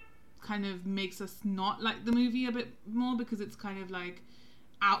kind of makes us not like the movie a bit more, because it's kind of like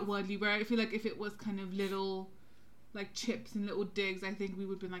outwardly, where I feel like if it was kind of little like chips and little digs, I think we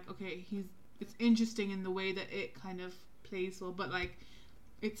would be like, okay, it's interesting in the way that it kind of plays well, but like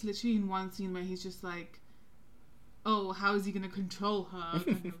it's literally in one scene where he's just like, oh, how is he gonna control her,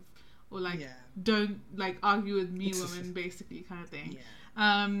 kind of, or like don't like argue with me, woman, basically, kind of thing.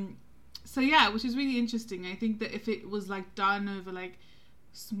 Which is really interesting. I think that if it was like done over like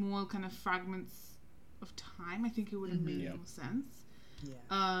small kind of fragments of time, I think it would have made more sense.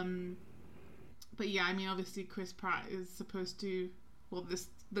 But I mean, obviously Chris Pratt is supposed to,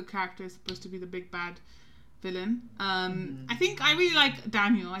 the character is supposed to be the big bad villain. I think I really like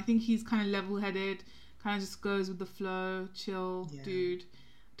Daniel. I think he's kind of level-headed, kind of just goes with the flow, chill dude.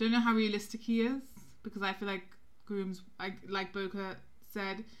 Don't know how realistic he is, because I feel like grooms, like Boca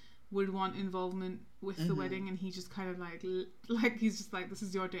said, would want involvement with the wedding, and he just kind of like he's just like, this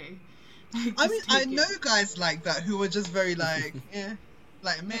is your day. Like, I mean, I know it. guys like that who are just very like, yeah,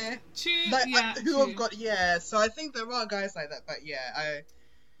 like meh. True, Like, yeah, who true. have got, yeah. So I think there are guys like that, but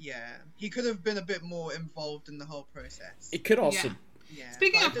he could have been a bit more involved in the whole process. It could also. Yeah.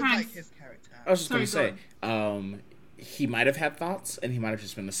 Speaking but of I did pranks, like his character. I was just going to Sorry, say, he might have had thoughts, and he might have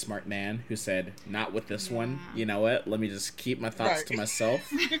just been a smart man who said, "Not with this one. You know what? Let me just keep my thoughts to myself."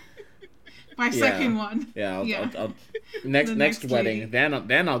 My second one. Yeah, I'll The next wedding. lady.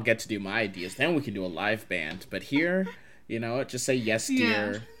 Then I'll get to do my ideas. Then we can do a live band. But here, you know, just say yes,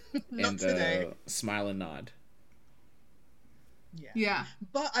 dear, Not and today. smile and nod. Yeah.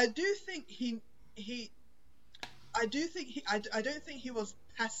 But I do think I don't think he was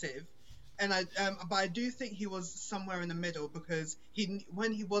passive, and but I do think he was somewhere in the middle, because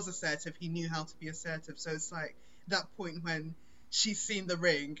when he was assertive, he knew how to be assertive. So it's like that point when she's seen the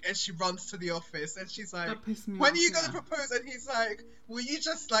ring and she runs to the office and she's like, That pissed me when off, are you yeah. gonna propose? And he's like, will you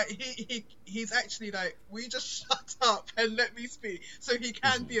just like he's actually like, will you just shut up and let me speak? So he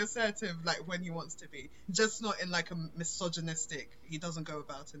can be assertive like when he wants to be, just not in like a misogynistic. He doesn't go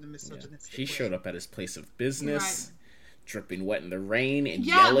about in a misogynistic He way. showed up at his place of business, Right. dripping wet in the rain and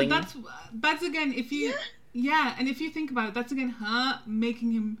Yeah, yelling. but that's again, if you and if you think about it, that's again her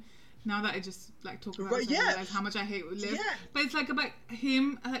making him. Now that I just like talk about Right, it, I realize how much I hate Liv. Yeah. But it's like about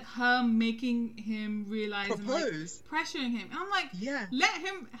him, like her making him realize and like Propose. pressuring him. And I'm like, Yeah. let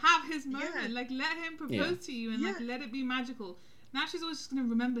him have his moment. Yeah. Like let him propose Yeah. to you and like Yeah. let it be magical. Now she's always just gonna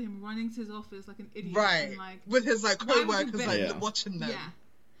remember him running to his office like an idiot. Right. And, like, With his like why would you co-workers bet- like Yeah. watching them. yeah.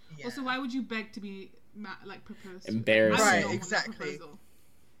 Yeah. Also, why would you beg to be like proposed to? Embarrassing. I would Right, not want a exactly. proposal.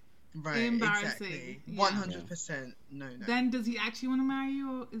 Right, Embarrassing. exactly. Yeah. 100% no. Then does he actually want to marry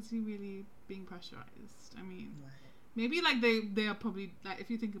you, or is he really being pressurized? I mean, Right. maybe like they are probably like, if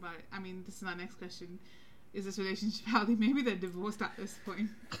you think about it. I mean, this is our next question: is this relationship healthy? Maybe they're divorced at this point.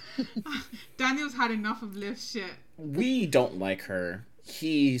 Daniel's had enough of Liv's shit. We don't like her.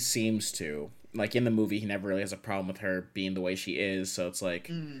 He seems to. Like, in the movie, he never really has a problem with her being the way she is, so it's like,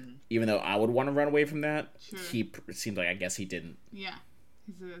 even though I would want to run away from that, Sure. it seems like I guess he didn't. Yeah,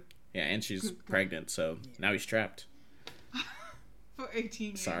 he's a Yeah, and she's Good guy. pregnant, so now he's trapped. for 18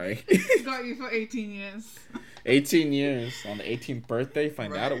 years. Sorry. Got you for 18 years. 18 years. On the 18th birthday,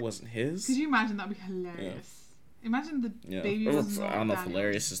 find out Right. it wasn't his. Could you imagine? That'd be hilarious. Imagine the Yeah. baby I was don't know if Daniel.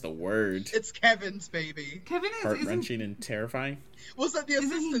 hilarious is the word. It's Kevin's baby. Kevin isn't, Heart-wrenching and terrifying. Was that the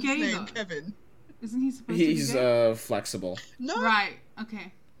Isn't he assistant's gay, name, though? Kevin? isn't he supposed He's to be gay? flexible. No, Right.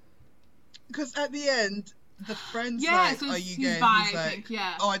 Okay. because at the end, the friend's Yeah. like, So "Are he's you gay?" bi. He's I like, think.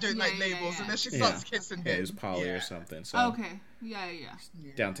 Yeah. "Oh, I don't Yeah, like yeah, labels," yeah. and then she Yeah. starts kissing Yeah, him. he's poly Yeah. or something. So Okay. Yeah. Yeah.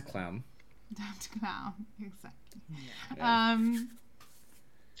 down to clown. Down to clown. Exactly. Yeah.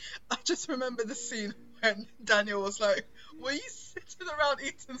 I just remember the scene when Daniel was like, "Were you sitting around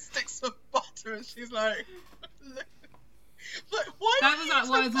eating sticks of butter?" And she's like, "Like, why?" That do was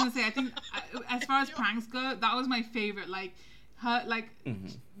you what I eat was the gonna say. I butter?" think as far as pranks go, that was my favorite. Like her, like, Mm-hmm.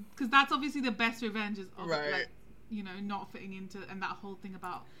 because that's obviously the best revenge is of Right. like, you know, not fitting into, and that whole thing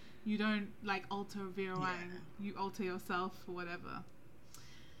about you don't like alter Vera Wang, you alter yourself or whatever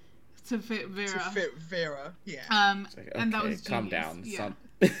to fit Vera. To fit Vera, yeah, It's like, And that okay, was calm genius. down.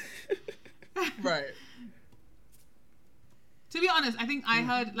 Yeah. right. To be honest, I think I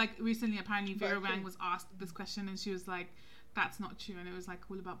heard like recently apparently Vera Right. Wang was asked this question and she was like, "That's not true," and it was like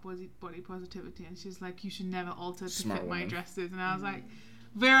all about body positivity, and she's like, "You should never alter to Smart fit my woman. dresses," and I was like,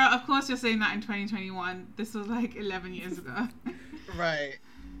 "Vera, of course you're saying that in 2021. This was like 11 years ago." Right.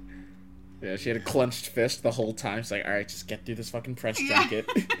 Yeah, she had a clenched fist the whole time. She's like, all right, just get through this fucking press Yeah. junket.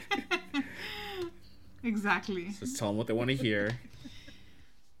 Exactly. Just tell them what they want to hear.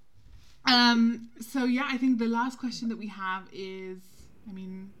 So yeah, I think the last question that we have is, I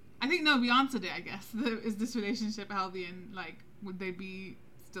mean, I think no, we answered it. I guess is this relationship healthy and like would they be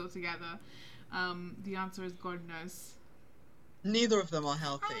still together? The answer is God knows. Neither of them are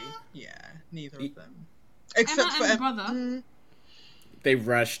healthy. Yeah, neither E- of them. Except Emma for and the brother. They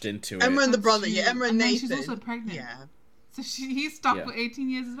rushed into it. Emma and the That's brother. true. Yeah, Emma and And then Nathan. she's also pregnant. Yeah. So he's stuck Yeah. for 18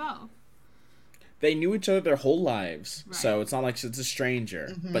 years as well. They knew each other their whole lives, Right. so it's not like it's a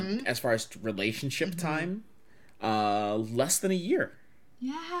stranger. But as far as relationship time, less than a year.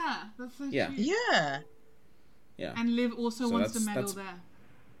 Yeah, that's so Yeah. true. Yeah. Yeah. And Liv also So wants the that's- medal that's- there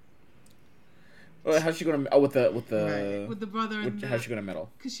Well, how's she gonna? Oh, with the Right. with the brother and how's she gonna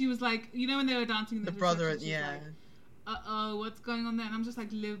medal? because she was like, you know, when they were dancing in the, The brother, reception, she's yeah. like, what's going on there? And I'm just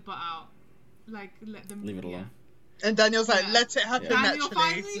like, Liv, but out. Like, let them Leave it yeah. alone. And Daniel's like, Yeah. let it happen Daniel naturally.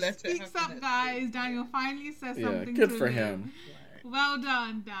 finally Let it speaks happen up, naturally. guys. Daniel finally says Yeah, something. good to for Liv. him. Well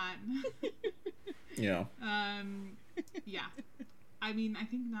done, Dan. Yeah. Yeah. I mean, I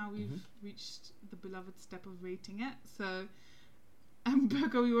think now we've reached the beloved step of rating it. So,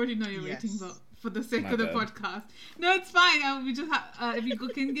 Berko, we already know your Yes. rating, but for the sake My of the bad. podcast, no, it's fine. We just have, if you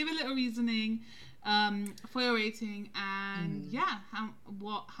can give a little reasoning for your rating, and yeah,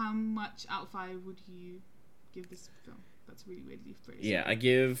 how much out of 5 would you give this film? That's really weirdly phrased. Yeah, I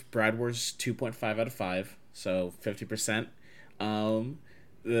give Brad Wars 2.5 out of 5, so 50%.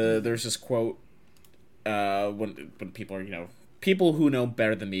 There's this quote when people are, people who know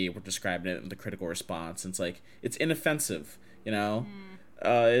better than me were describing it in the critical response, and it's like, it's inoffensive,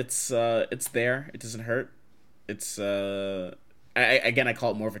 it's there, it doesn't hurt. It's I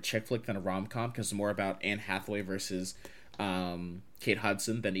call it more of a chick flick than a rom-com, because it's more about Anne Hathaway versus Kate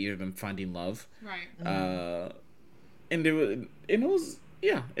Hudson than either of them finding love. Right. And it was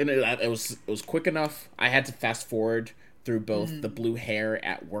quick enough. I had to fast forward through both the blue hair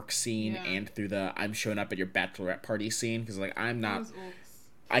at work scene and through the I'm showing up at your bachelorette party scene, because like I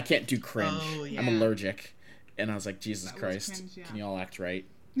can't do cringe. Oh, yeah. I'm allergic, and I was like, Jesus That was Christ, cringe, yeah. can you all act right?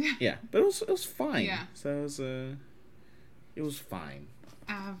 Yeah, but it was fine. Yeah. So it was fine.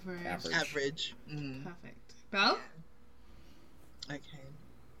 Average. Average. Perfect. Belle? Okay.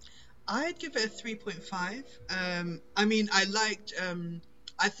 I'd give it a 3.5. I mean, I liked,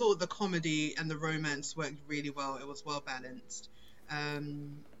 I thought the comedy and the romance worked really well. It was well balanced.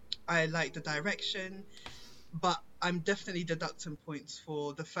 I liked the direction, but I'm definitely deducting points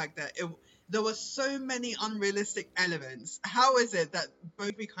for the fact that there were so many unrealistic elements. How is it that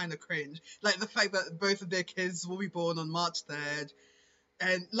both we kind of cringe? Like the fact that both of their kids will be born on March 3rd.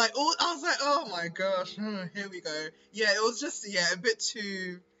 And like, I was like, oh my gosh, here we go. Yeah, it was just, a bit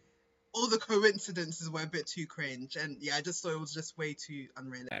too... All the coincidences were a bit too cringe, and yeah, I just thought it was just way too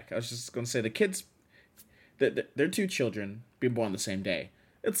unrealistic. I was just gonna say, the kids, they're two children being born the same day.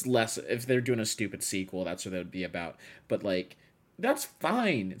 It's less if they're doing a stupid sequel. That's what that would be about. But like, that's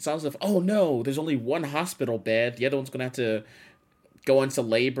fine. It sounds like, oh no, there's only one hospital bed. The other one's gonna have to go into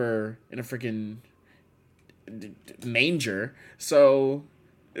labor in a freaking manger. So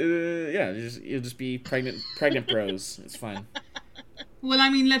you'll just be pregnant bros. It's fine. Well,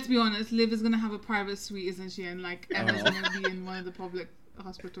 I mean, let's be honest. Liv is gonna have a private suite, isn't she? And like, Emma's gonna be in one of the public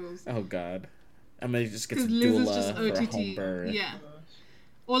hospitals. Oh God, I'm gonna just get some Liz is doula just for a OTT. home birth. Yeah.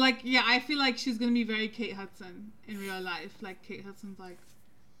 Or like, yeah, I feel like she's gonna be very Kate Hudson in real life. Like Kate Hudson's like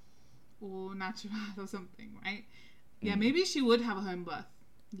all natural or something, right? Yeah, maybe she would have a home birth,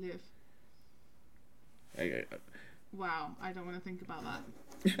 Liv. Wow, I don't want to think about that.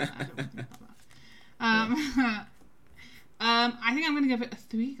 I don't want to think about that. I think I'm gonna give it a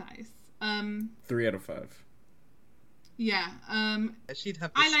 3, guys. 3 out of 5. Yeah. She'd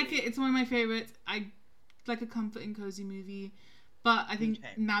have. I like it. It's one of my favorites. It's like a comforting, cozy movie. But I think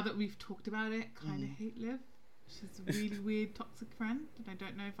now that we've talked about it, kind of hate Liv. She's a really weird, toxic friend, and I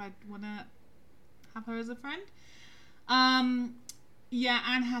don't know if I'd want to have her as a friend. Yeah,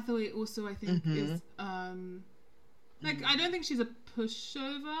 Anne Hathaway also, I think, is like, I don't think she's a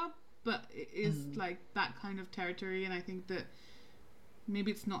pushover, but it is like that kind of territory, and I think that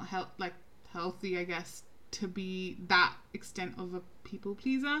maybe it's not healthy, I guess, to be that extent of a people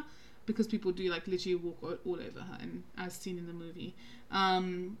pleaser, because people do like literally walk all over her, and as seen in the movie.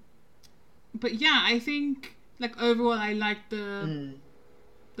 But yeah, I think like overall I like the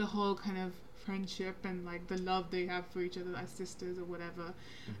whole kind of friendship and like the love they have for each other as sisters or whatever.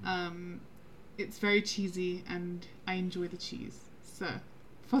 It's very cheesy and I enjoy the cheese, so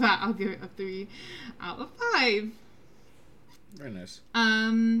for that I'll give it a 3 out of 5. Very nice.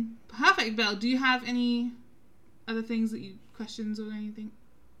 Perfect. Belle, do you have any other things that questions or anything?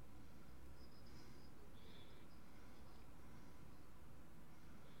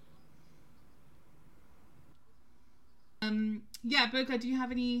 Yeah, Boca, do you have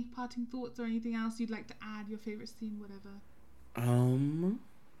any parting thoughts or anything else you'd like to add? Your favorite scene, whatever.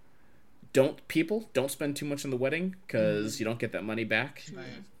 Don't spend too much on the wedding, because you don't get that money back.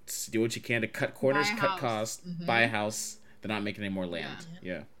 Just do what you can to cut corners, cut costs, buy a house. They're not making any more land.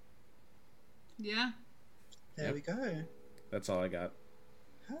 Yeah. There we go. That's all I got.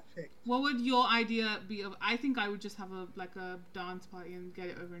 Perfect. What would your idea be of? I think I would just have a dance party and get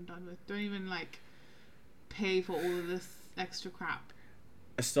it over and done with. Don't even pay for all of this extra crap.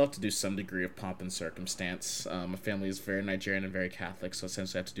 I still have to do some degree of pomp and circumstance. My family is very Nigerian and very Catholic, so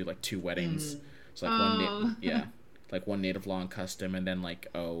essentially I have to do 2 weddings. So one native law and custom, and then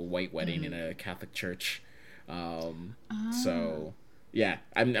a white wedding in a Catholic church. So yeah,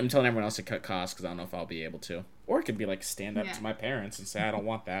 I'm telling everyone else to cut costs, because I don't know if I'll be able to, Or it could be like stand up Yeah. to my parents and say I don't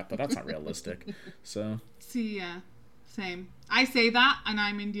want that, but that's not realistic. So See, yeah, same. I say that, and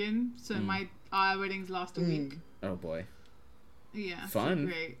I'm Indian, so our weddings last a week. oh boy, Yeah, Fun. So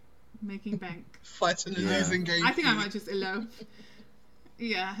great, making bank. Fighting a Yeah. losing game. I think I might just elope.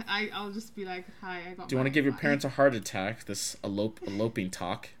 Yeah, I'll just be like, hi, I got. do you want to married, give your bye. parents a heart attack? This eloping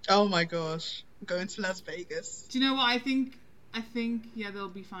talk. Oh my gosh, going to Las Vegas. Do you know what I think? I think they'll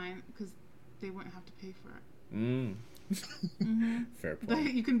be fine because they won't have to pay for it. Fair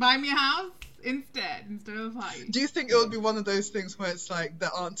point. You can buy me a house instead of a party. Do you think it would be one of those things where it's like the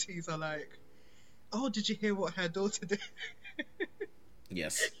aunties are like, "Oh, did you hear what her daughter did?"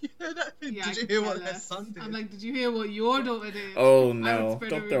 Yes. You know that thing? Yeah, Did you I could hear care what her less. son did? I'm like, did you hear what your daughter did? Oh I would no! spread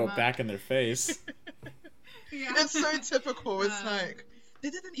Don't a throw rumor. it back in their face. Yeah. It's so typical. It's Um, like they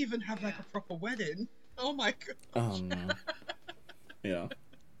didn't even have like a proper wedding. Oh my god. Oh no. Yeah.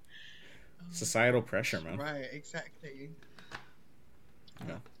 Societal pressure, man. Right, exactly.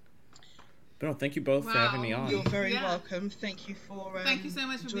 Yeah. But no, thank you both for having me Wow. on. You're very Yeah. welcome. Thank you for Thank you so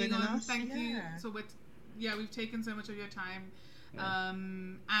much for being joining on. us. Thank you. Yeah. So we've taken so much of your time. Yeah.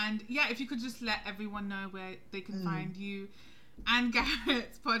 And yeah, if you could just let everyone know where they can find you and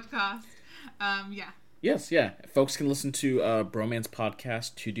Garrett's podcast. Yeah. Yes, yeah. Folks can listen to Bromance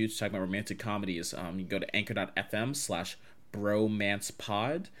Podcast, two dudes talking about romantic comedies. You can go to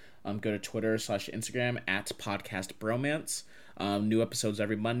anchor.fm/bromancepod. Go to Twitter/Instagram @podcastbromance. New episodes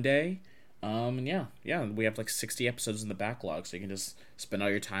every Monday. And yeah, we have like 60 episodes in the backlog, so you can just spend all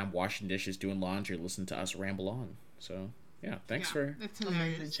your time washing dishes, doing laundry, listen to us ramble on. So yeah, thanks for. It's Amazing.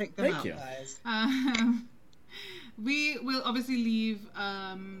 hilarious. Check them Thank out, you. guys. We will obviously leave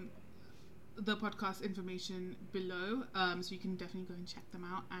the podcast information below, so you can definitely go and check them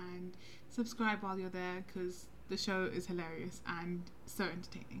out and subscribe while you're there because the show is hilarious and so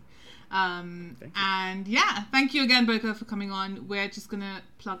entertaining. Thank you. And yeah, thank you again, Boca, for coming on. We're just gonna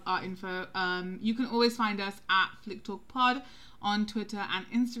plug our info. You can always find us at Flick Talk Pod on Twitter and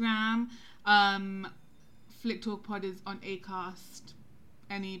Instagram. Flick Talk Pod is on Acast,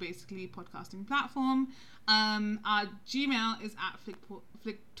 any basically podcasting platform. Our Gmail is at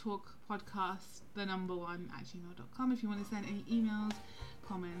flicktalkpodcast, the number 1 @gmail.com. If you want to send any emails,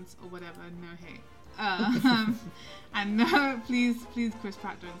 comments, or whatever, no hate. And no, please, Chris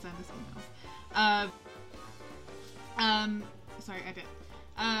Pratt, don't send us emails. Sorry, edit.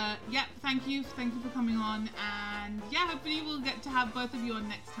 Yeah, thank you for coming on, and yeah, hopefully we'll get to have both of you on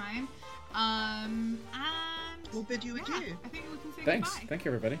next time. And We'll bid you adieu. I think we can say Thanks. goodbye. Thank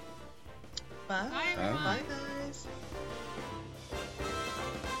you, everybody. Bye. Bye, Bye. everyone. Bye, guys.